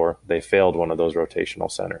 or they failed one of those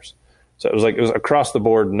rotational centers. So it was across the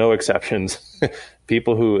board, no exceptions.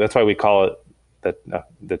 People that's why we call it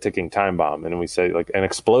the ticking time bomb. And we say like an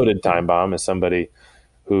exploded time bomb is somebody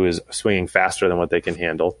who is swinging faster than what they can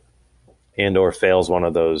handle, and or fails one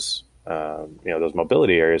of those, those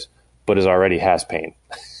mobility areas, but already has pain.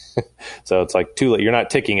 So it's like too late. You're not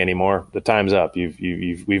ticking anymore. The time's up.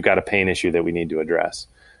 We've got a pain issue that we need to address.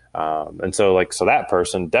 And so that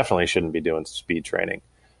person definitely shouldn't be doing speed training.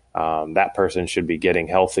 That person should be getting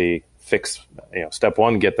healthy, fix, step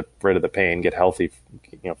one, get rid of the pain, get healthy,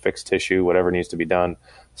 fix tissue, whatever needs to be done.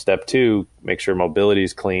 Step two, make sure mobility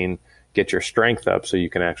is clean, get your strength up so you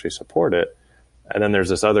can actually support it. And then there's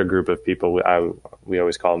this other group of people, we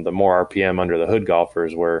always call them the more RPM under the hood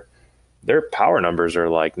golfers, where their power numbers are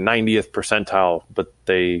like 90th percentile, but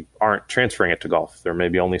they aren't transferring it to golf. They're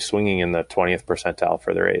maybe only swinging in the 20th percentile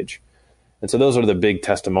for their age. And so those are the big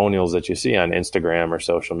testimonials that you see on Instagram or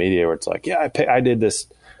social media, where it's like, yeah, I did this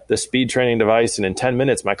speed training device, and in 10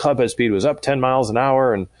 minutes, my club head speed was up 10 miles an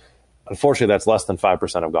hour. And unfortunately, that's less than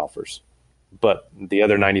 5% of golfers. But the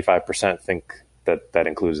other 95% think that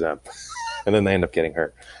includes them. And then they end up getting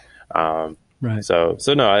hurt. Right. So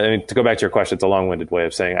no, I mean, to go back to your question, it's a long-winded way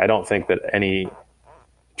of saying I don't think that any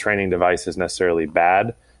training device is necessarily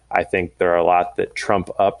bad. I think there are a lot that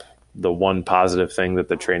trump up the one positive thing that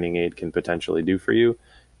the training aid can potentially do for you.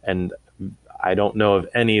 And I don't know of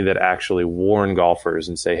any that actually warn golfers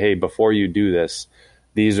and say, hey, before you do this,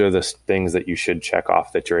 these are the things that you should check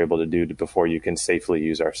off that you're able to do before you can safely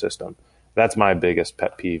use our system. That's my biggest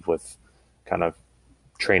pet peeve with kind of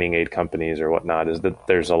training aid companies or whatnot, is that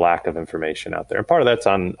there's a lack of information out there. And part of that's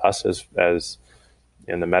on us as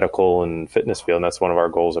in the medical and fitness field. And that's one of our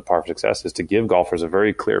goals at Par for Success, is to give golfers a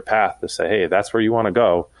very clear path to say, hey, that's where you want to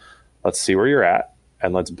go. Let's see where you're at,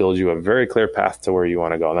 and let's build you a very clear path to where you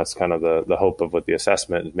want to go. And that's kind of the hope of with the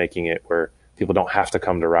assessment, making it where people don't have to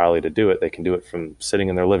come to Raleigh to do it. They can do it from sitting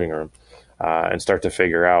in their living room and start to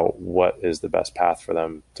figure out what is the best path for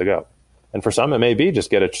them to go. And for some, it may be just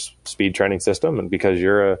get a speed training system, and because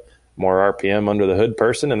you're a more RPM under the hood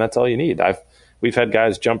person, and that's all you need. We've had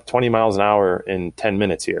guys jump 20 miles an hour in 10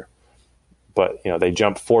 minutes here, but they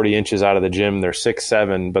jump 40 inches out of the gym. They're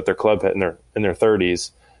 6'7", but their club head in their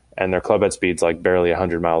 30s, and their club head speed's like barely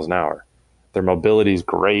 100 miles an hour. Their mobility is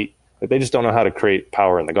great, but they just don't know how to create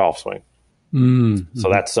power in the golf swing. Mm-hmm. So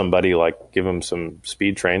that's somebody like give them some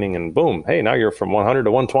speed training, and boom, hey, now you're from 100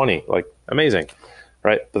 to 120, like amazing.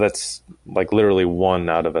 Right. But that's like literally 1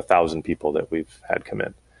 out of 1,000 people that we've had come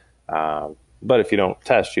in. But if you don't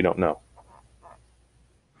test, you don't know.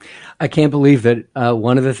 I can't believe that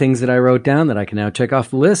one of the things that I wrote down that I can now check off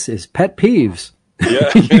the list is pet peeves. Yeah.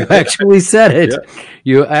 You actually said it. Yeah.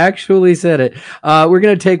 You actually said it. We're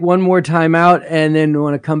going to take one more time out, and then we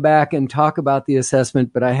want to come back and talk about the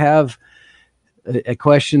assessment. But I have a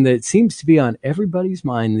question that seems to be on everybody's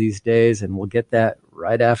mind these days, and we'll get that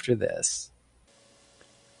right after this.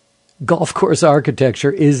 Golf course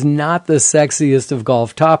architecture is not the sexiest of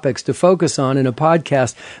golf topics to focus on in a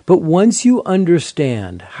podcast, but once you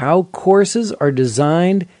understand how courses are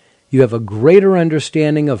designed, you have a greater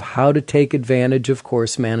understanding of how to take advantage of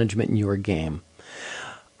course management in your game.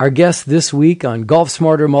 Our guest this week on Golf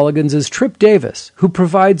Smarter Mulligans is Trip Davis, who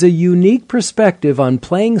provides a unique perspective on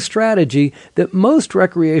playing strategy that most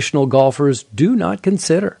recreational golfers do not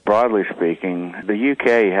consider. Broadly speaking, the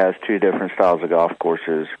UK has two different styles of golf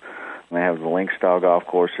courses. They have the links-style golf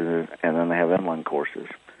courses, and then they have inland courses.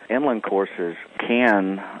 Inland courses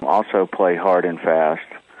can also play hard and fast.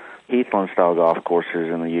 Heathland-style golf courses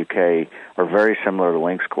in the UK are very similar to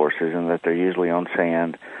links courses in that they're usually on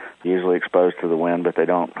sand, usually exposed to the wind, but they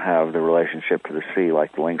don't have the relationship to the sea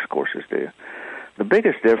like the links courses do. The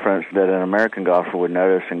biggest difference that an American golfer would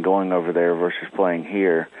notice in going over there versus playing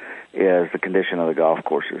here is the condition of the golf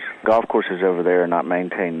courses. Golf courses over there are not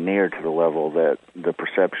maintained near to the level that the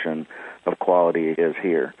perception of quality is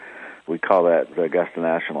here. We call that the Augusta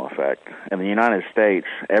National effect. In the United States,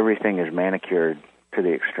 everything is manicured to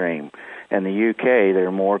the extreme. In the UK,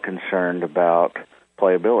 they're more concerned about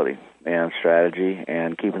playability and strategy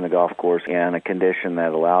and keeping the golf course in a condition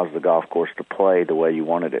that allows the golf course to play the way you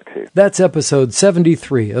wanted it to. That's episode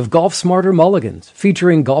 73 of Golf Smarter Mulligans,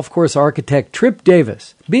 featuring golf course architect Trip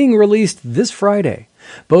Davis, being released this Friday.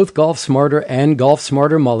 Both Golf Smarter and Golf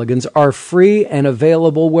Smarter Mulligans are free and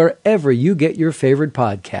available wherever you get your favorite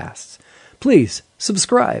podcasts. Please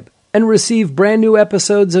subscribe and receive brand new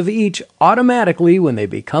episodes of each automatically when they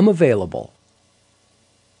become available.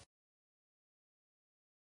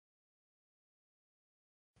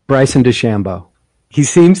 Bryson DeChampbeau. He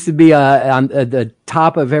seems to be on the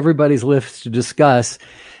top of everybody's list to discuss.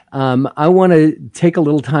 I want to take a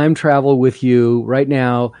little time travel with you right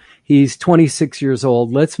now. He's 26 years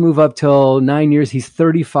old. Let's move up till 9 years. He's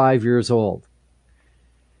 35 years old.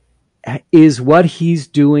 Is what he's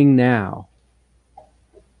doing now,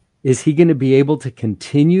 is he going to be able to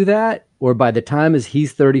continue that? Or by the time as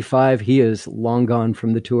he's 35, he is long gone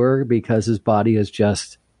from the tour because his body has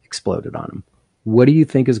just exploded on him? What do you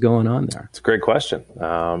think is going on there? It's a great question.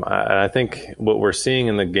 I think what we're seeing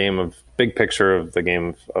in the game of big picture of the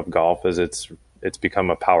game of golf is it's become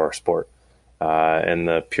a power sport. And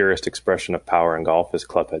the purest expression of power in golf is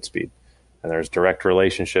clubhead speed. And there's direct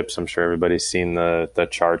relationships. I'm sure everybody's seen the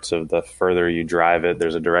charts of the further you drive it,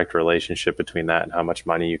 there's a direct relationship between that and how much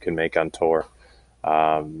money you can make on tour.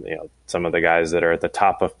 Some of the guys that are at the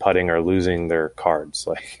top of putting are losing their cards.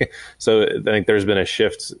 So I think there's been a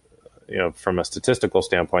shift, from a statistical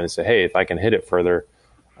standpoint, and say, hey, if I can hit it further,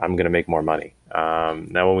 I'm going to make more money.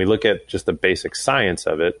 Now, when we look at just the basic science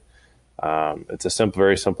of it, it's a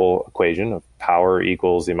very simple equation of power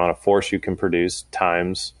equals the amount of force you can produce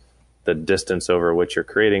times the distance over which you're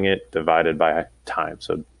creating it divided by time.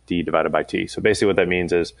 So D divided by T. So basically what that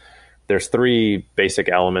means is there's three basic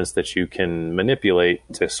elements that you can manipulate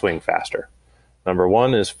to swing faster. Number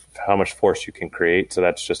one is how much force you can create. So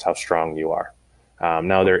that's just how strong you are.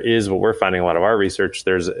 Now there is, what we're finding a lot of our research,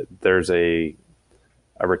 there's a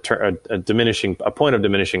point of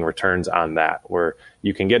diminishing returns on that, where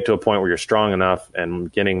you can get to a point where you're strong enough,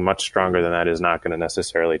 and getting much stronger than that is not going to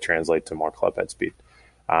necessarily translate to more clubhead speed.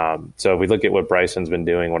 So if we look at what Bryson's been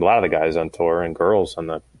doing, what a lot of the guys on tour and girls on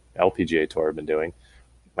the LPGA tour have been doing,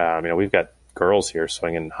 we've got girls here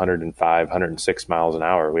swinging 105, 106 miles an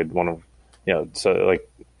hour. We had one of, so like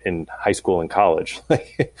in high school and college,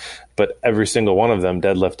 but every single one of them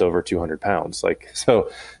deadlift over 200 pounds. Wow.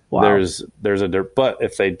 But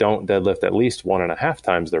if they don't deadlift at least 1.5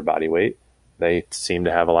 times their body weight, they seem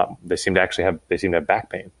to have back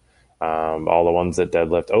pain. All the ones that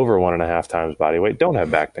deadlift over 1.5 times body weight don't have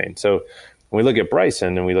back pain. So when we look at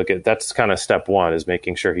Bryson and that's kind of step one, is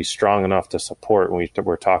making sure he's strong enough to support. When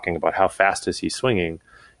we're talking about how fast is he swinging,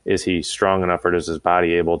 is he strong enough, or is his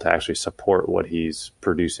body able to actually support what he's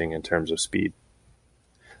producing in terms of speed?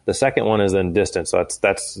 The second one is then distance. So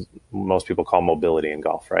that's most people call mobility in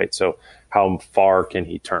golf, right? So how far can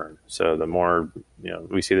he turn? So the more,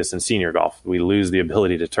 we see this in senior golf, we lose the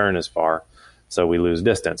ability to turn as far, so we lose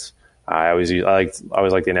distance. I always like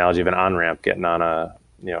the analogy of an on-ramp getting on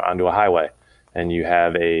onto a highway, and you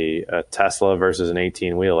have a Tesla versus an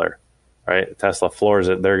 18-wheeler, right? Tesla floors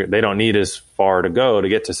it. They don't need as far to go to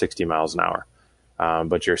get to 60 miles an hour.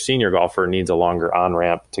 But your senior golfer needs a longer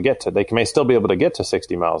on-ramp to get to. They may still be able to get to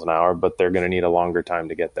 60 miles an hour, but they're going to need a longer time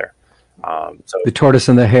to get there. So the tortoise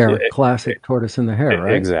and the hare, classic tortoise and the hare,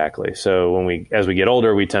 right? Exactly. So as we get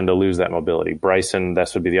older, we tend to lose that mobility. Bryson,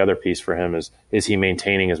 this would be the other piece for him, is he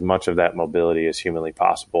maintaining as much of that mobility as humanly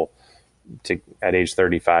possible? At age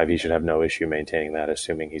 35, he should have no issue maintaining that,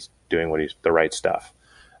 assuming he's doing the right stuff.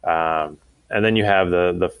 And then you have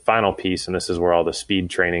the final piece, and this is where all the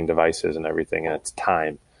speed training devices and everything, and it's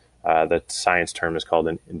time. The science term is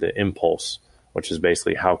called the impulse, which is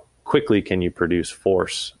basically how quickly can you produce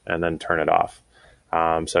force and then turn it off.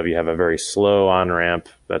 So if you have a very slow on-ramp,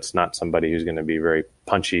 that's not somebody who's going to be very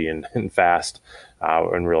punchy and fast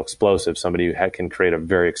and real explosive. Somebody who can create a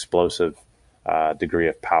very explosive degree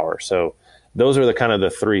of power. So those are the kind of the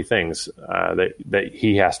three things that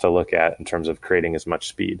he has to look at in terms of creating as much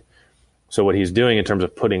speed. So what he's doing in terms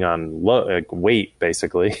of putting on weight,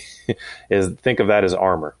 basically, is think of that as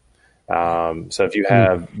armor. So if you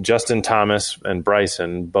have Justin Thomas and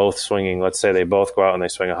Bryson both swinging, let's say they both go out and they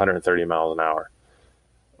swing 130 miles an hour.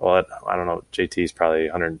 Well, I don't know, JT's probably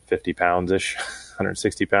 150 pounds-ish,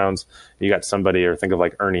 160 pounds. You got somebody, or think of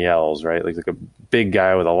like Ernie Els, right? Like a big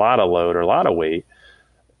guy with a lot of load or a lot of weight.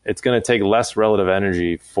 It's going to take less relative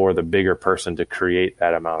energy for the bigger person to create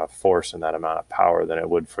that amount of force and that amount of power than it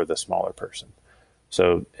would for the smaller person.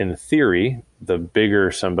 So in theory, the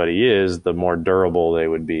bigger somebody is, the more durable they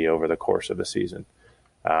would be over the course of a season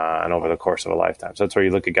and over the course of a lifetime. So that's where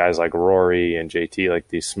you look at guys like Rory and JT, like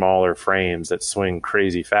these smaller frames that swing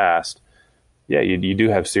crazy fast. Yeah, you do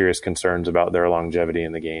have serious concerns about their longevity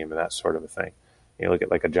in the game and that sort of a thing. You look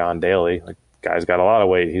at like a John Daly, like guy's got a lot of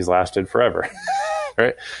weight. He's lasted forever,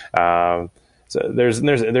 right? So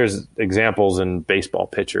there's examples in baseball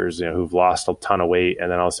pitchers, who've lost a ton of weight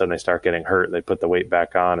and then all of a sudden they start getting hurt. They put the weight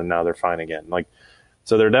back on and now they're fine again.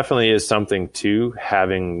 So there definitely is something to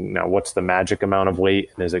having, now what's the magic amount of weight,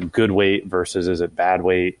 and is it good weight versus is it bad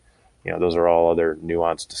weight? Those are all other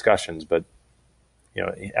nuanced discussions, but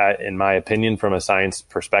in my opinion, from a science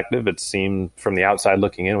perspective, it seemed from the outside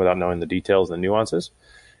looking in without knowing the details and the nuances,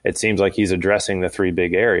 it seems like he's addressing the three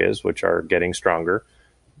big areas, which are getting stronger,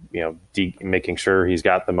 making sure he's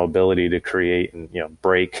got the mobility to create and,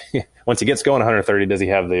 break. Once he gets going 130, does he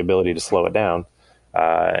have the ability to slow it down?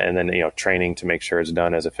 And then, training to make sure it's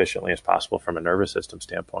done as efficiently as possible from a nervous system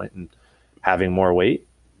standpoint. And having more weight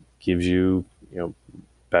gives you,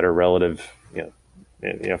 better relative,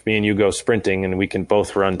 if me and you go sprinting and we can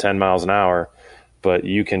both run 10 miles an hour, but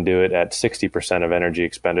you can do it at 60% of energy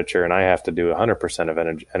expenditure and I have to do 100%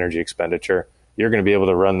 of energy expenditure, you're going to be able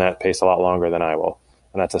to run that pace a lot longer than I will.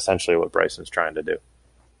 And that's essentially what Bryson's trying to do.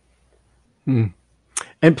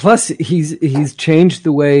 And plus, he's changed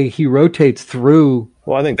the way he rotates through.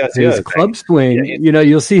 Well, I think that's his club swing. Yeah,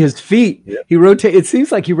 you'll see his feet. Yeah. He rotate. It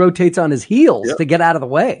seems like he rotates on his heels to get out of the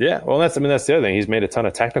way. Yeah, well, that's the other thing. He's made a ton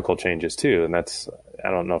of technical changes too, and I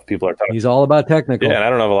don't know if people are talking. He's all about technical. Yeah, and I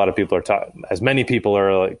don't know if a lot of people are as many people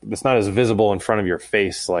are like, it's not as visible in front of your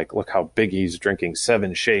face. Like, look how big he's drinking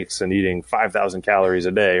 7 shakes and eating 5,000 calories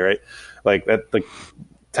a day, right? Like that. The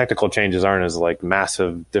technical changes aren't as like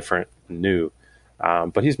massive, different, new.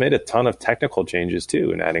 But he's made a ton of technical changes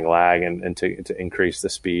too, and adding lag and to increase the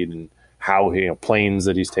speed and how planes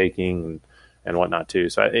that he's taking and whatnot too.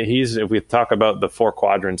 So if we talk about the 4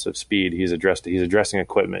 quadrants of speed, he's addressing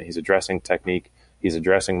equipment, he's addressing technique, he's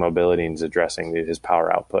addressing mobility, and he's addressing his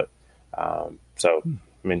power output. So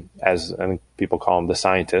I mean, as I think people call him the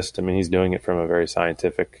scientist, I mean, he's doing it from a very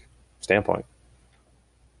scientific standpoint.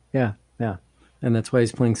 Yeah. And that's why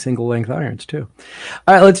he's playing single length irons too.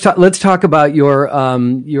 All right, let's talk about your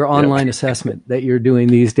online assessment that you're doing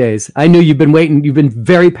these days. I know you've been waiting. You've been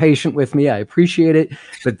very patient with me. I appreciate it,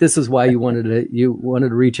 but this is why you wanted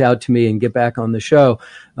to reach out to me and get back on the show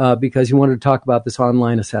because you wanted to talk about this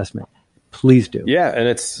online assessment. Please do. Yeah, and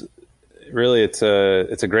it's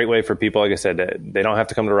a great way for people. Like I said, they don't have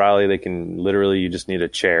to come to Raleigh. They can you just need a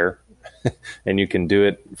chair, and you can do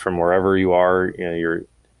it from wherever you are.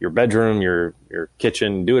 Your bedroom, your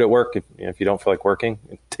kitchen, do it at work. If you don't feel like working,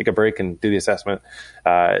 take a break and do the assessment.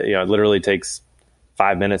 It literally takes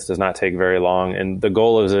 5 minutes, does not take very long. And the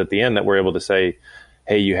goal is at the end that we're able to say,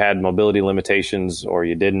 hey, you had mobility limitations or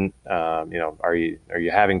you didn't, are you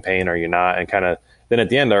having pain? Are you not? And kind of then at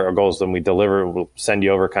the end, our goal is when we'll send you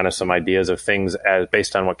over kind of some ideas of things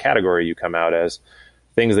based on what category you come out as.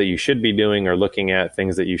 Things that you should be doing or looking at,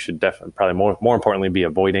 things that you should definitely, probably more importantly, be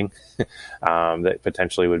avoiding that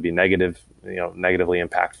potentially would be negatively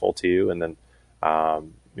impactful to you. And then,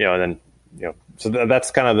 so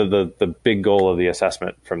that's kind of the big goal of the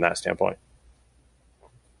assessment from that standpoint.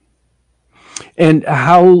 And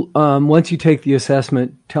how, once you take the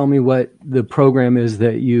assessment, tell me what the program is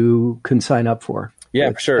that you can sign up for.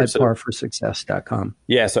 Yeah, for sure. At parforsuccess.com.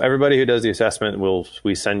 Yeah. So everybody who does the assessment,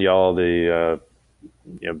 we send you all the,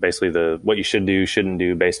 basically what you should do, shouldn't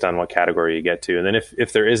do based on what category you get to. And then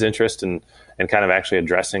if there is interest in kind of actually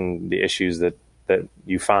addressing the issues that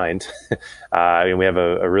you find, we have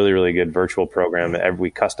a really, really good virtual program.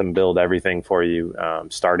 We custom build everything for you,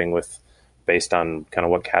 starting with based on kind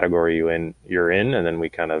of what category you're in. And then we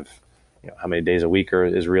kind of, how many days a week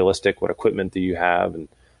is realistic, what equipment do you have?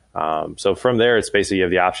 And so from there, it's basically you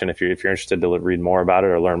have the option if you're interested to read more about it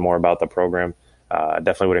or learn more about the program.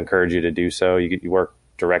 definitely would encourage you to do so. You work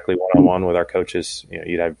directly one-on-one with our coaches.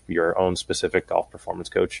 You'd have your own specific golf performance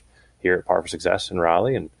coach here at Par for Success in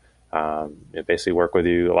Raleigh, and basically work with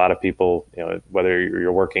you. A lot of people, whether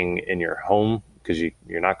you're working in your home because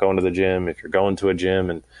you're not going to the gym, if you're going to a gym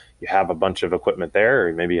and you have a bunch of equipment there,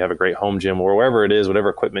 or maybe you have a great home gym, or wherever it is, whatever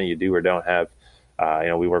equipment you do or don't have,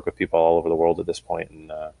 we work with people all over the world at this point,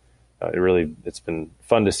 and it's been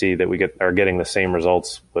fun to see that we are getting the same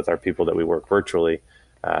results with our people that we work virtually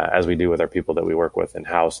as we do with our people that we work with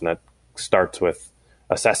in-house. And that starts with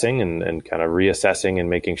assessing and kind of reassessing and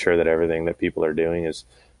making sure that everything that people are doing is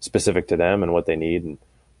specific to them and what they need. And,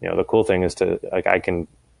 the cool thing is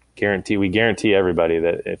we guarantee everybody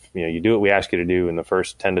that if, you do what we ask you to do in the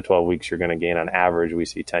first 10 to 12 weeks, you're going to gain on average, we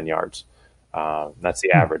see 10 yards. That's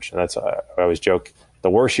the average. And that's, I always joke, the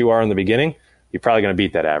worse you are in the beginning, you're probably going to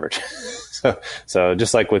beat that average. So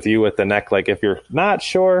just like with you with the neck, like if you're not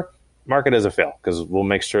sure, mark it as a fail, because we'll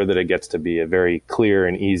make sure that it gets to be a very clear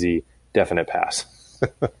and easy, definite pass.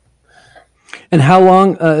 And how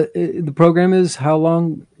long the program is? How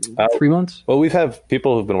long? 3 months? Well, we've had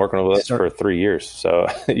people who've been working with us for 3 years, so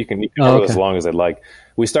you can work as long as they'd like.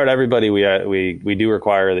 We start everybody. We do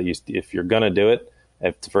require that if you're going to do it,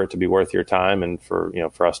 for it to be worth your time, and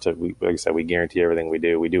for us to, like I said, we guarantee everything we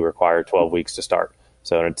do. We do require 12 weeks to start,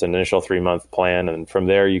 so it's an initial 3-month plan, and from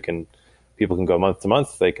there people can go month to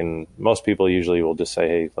month. Most people usually will just say,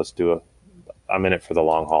 hey, I'm in it for the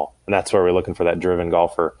long haul. And that's where we're looking for that driven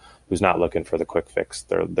golfer who's not looking for the quick fix.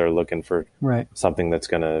 They're looking for something that's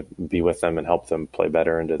going to be with them and help them play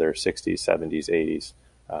better into their 60s, 70s, 80s,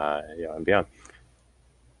 and beyond.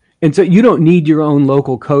 And so you don't need your own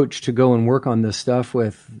local coach to go and work on this stuff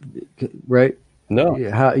with, right? No.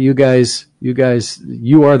 You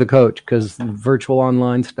are the coach, because virtual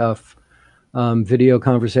online stuff, video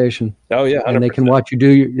conversation. Oh yeah, 100%. And they can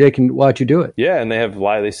watch you do it. Yeah, and they have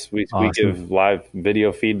live. We give live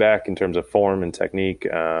video feedback in terms of form and technique.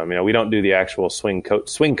 We don't do the actual swing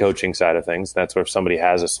coaching side of things. That's where if somebody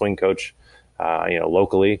has a swing coach,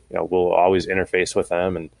 locally, we'll always interface with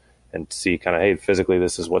them and see kind of, hey, physically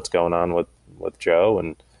this is what's going on with Joe,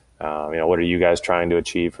 and what are you guys trying to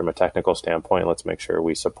achieve from a technical standpoint? Let's make sure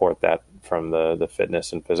we support that from the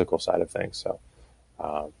fitness and physical side of things. So.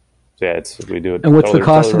 We do it. And what's the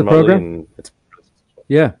cost of the program?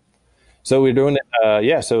 So we're doing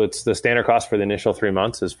it. So it's the standard cost for the initial 3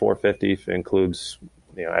 months is $450. Includes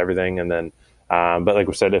everything, and then but like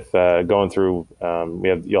we said, if going through,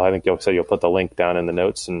 you'll put the link down in the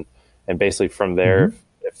notes, and basically from there,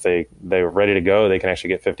 if they're ready to go, they can actually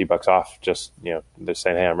get $50 off. Just they're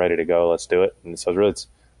saying, hey, I'm ready to go, let's do it. And so it's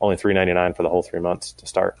only $399 for the whole 3 months to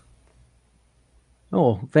start.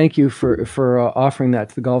 Oh, thank you for offering that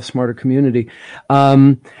to the Golf Smarter community.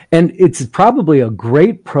 And it's probably a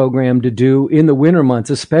great program to do in the winter months,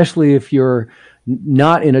 especially if you're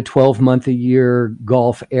not in a 12-month-a-year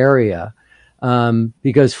golf area,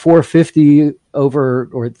 because $450 over,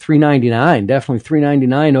 or $399, definitely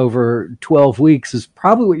 $399 over 12 weeks is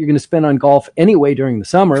probably what you're going to spend on golf anyway during the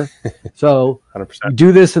summer. So 100%.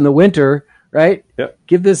 Do this in the winter, right? Yep.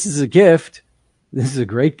 Give this as a gift. This is a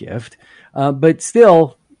great gift. But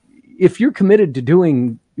still, if you're committed to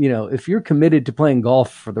playing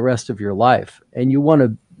golf for the rest of your life and you want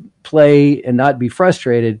to play and not be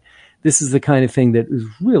frustrated, this is the kind of thing that is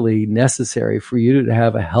really necessary for you to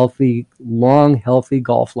have a healthy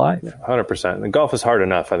golf life. 100%. And golf is hard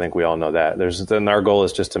enough. I think we all know that. Then our goal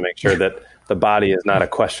is just to make sure that the body is not a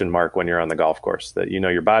question mark when you're on the golf course, that,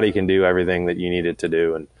 your body can do everything that you need it to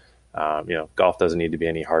do. And, golf doesn't need to be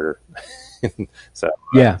any harder. So,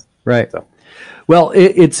 yeah. Right. So. Well,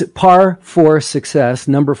 it's Par for Success,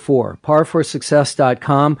 number 4,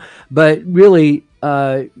 parforsuccess.com. But really,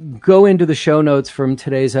 go into the show notes from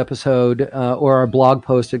today's episode or our blog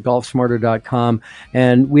post at golfsmarter.com,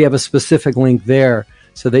 and we have a specific link there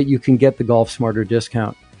so that you can get the Golf Smarter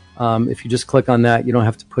discount. If you just click on that, you don't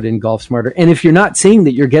have to put in Golf Smarter. And if you're not seeing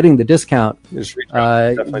that you're getting the discount, just reach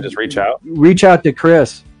out. Definitely just reach out. Reach out to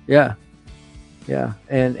Chris. Yeah. Yeah,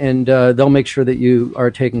 and they'll make sure that you are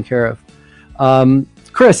taken care of.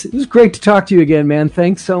 Chris, it was great to talk to you again, man.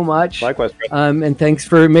 Thanks so much. Likewise, Fred. And thanks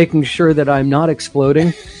for making sure that I'm not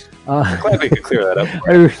exploding. I'm glad we could clear that up.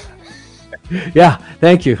 Yeah,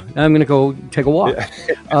 thank you. I'm going to go take a walk.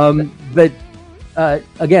 Yeah. But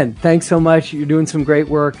again, thanks so much. You're doing some great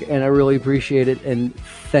work, and I really appreciate it. And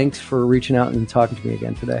thanks for reaching out and talking to me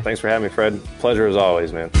again today. Thanks for having me, Fred. Pleasure as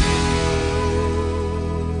always, man.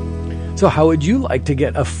 So how would you like to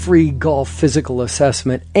get a free golf physical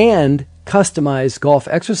assessment and customized golf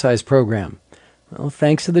exercise program? Well,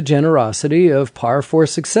 thanks to the generosity of Par for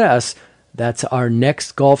Success, That's our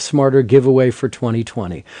next Golf Smarter giveaway for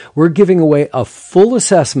 2020. We're giving away a full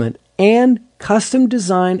assessment and custom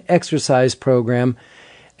design exercise program,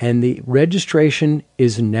 and the registration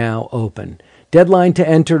is now open. Deadline to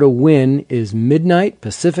enter to win is midnight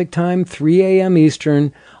Pacific time, 3 a.m.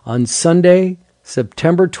 Eastern on Sunday,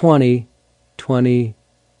 September 20,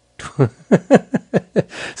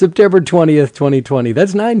 September 20th, 2020.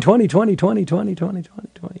 That's 9/20/2020.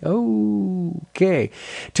 Okay.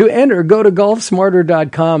 To enter, go to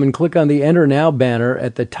golfsmarter.com and click on the Enter Now banner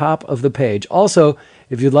at the top of the page. Also,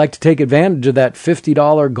 if you'd like to take advantage of that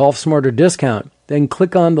 $50 Golf Smarter discount, then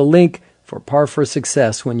click on the link for Par for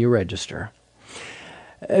Success when you register.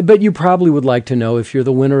 But you probably would like to know if you're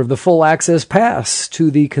the winner of the full access pass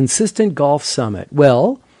to the Consistent Golf Summit.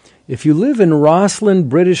 Well, if you live in Rossland,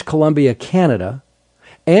 British Columbia, Canada,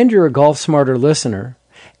 and you're a Golf Smarter listener,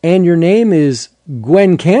 and your name is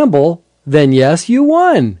Gwen Campbell, then yes, you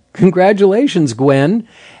won. Congratulations, Gwen.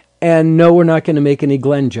 And no, we're not going to make any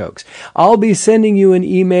Glenn jokes. I'll be sending you an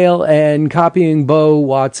email and copying Bo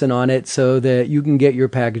Watson on it so that you can get your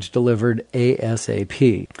package delivered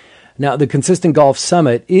ASAP. Now, the Consistent Golf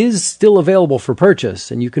Summit is still available for purchase,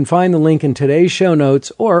 and you can find the link in today's show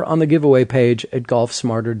notes or on the giveaway page at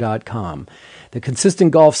golfsmarter.com. The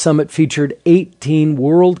Consistent Golf Summit featured 18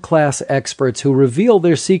 world-class experts who reveal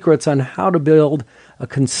their secrets on how to build a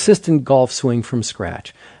consistent golf swing from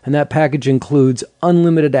scratch. And that package includes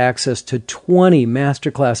unlimited access to 20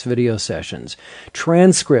 masterclass video sessions,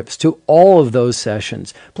 transcripts to all of those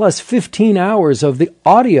sessions, plus 15 hours of the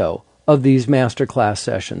audio of these masterclass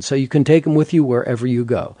sessions, so you can take them with you wherever you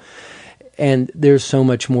go. And there's so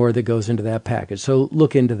much more that goes into that package, so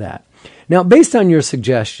look into that. Now, based on your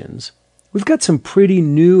suggestions, we've got some pretty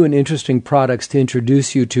new and interesting products to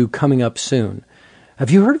introduce you to coming up soon. Have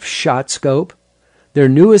you heard of ShotScope? Their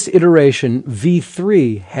newest iteration,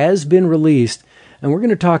 V3, has been released, and we're going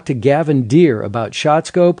to talk to Gavin Deere about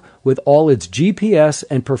ShotScope with all its GPS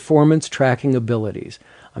and performance tracking abilities.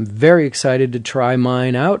 I'm very excited to try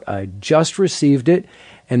mine out. I just received it,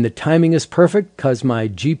 and the timing is perfect because my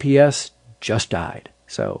GPS just died.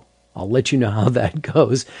 So I'll let you know how that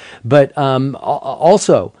goes. But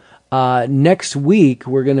also, next week,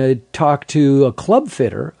 we're going to talk to a club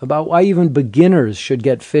fitter about why even beginners should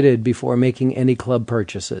get fitted before making any club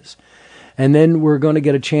purchases. And then we're going to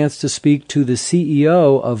get a chance to speak to the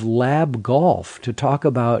CEO of Lab Golf to talk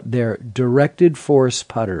about their directed force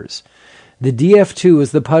putters. The DF2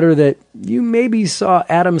 is the putter that you maybe saw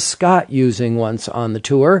Adam Scott using once on the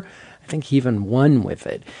tour. I think he even won with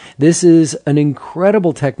it. This is an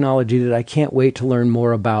incredible technology that I can't wait to learn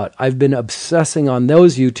more about. I've been obsessing on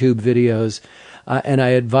those YouTube videos, and I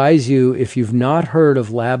advise you, if you've not heard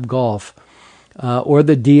of Lab Golf or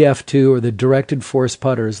the DF2 or the directed force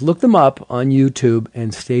putters, look them up on YouTube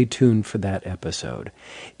and stay tuned for that episode.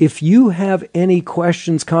 If you have any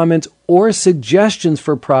questions, comments, or suggestions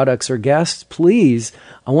for products or guests, please,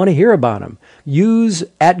 I want to hear about them. Use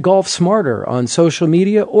 @GolfSmarter on social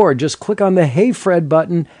media or just click on the Hey Fred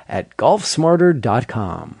button at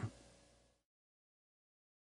golfsmarter.com.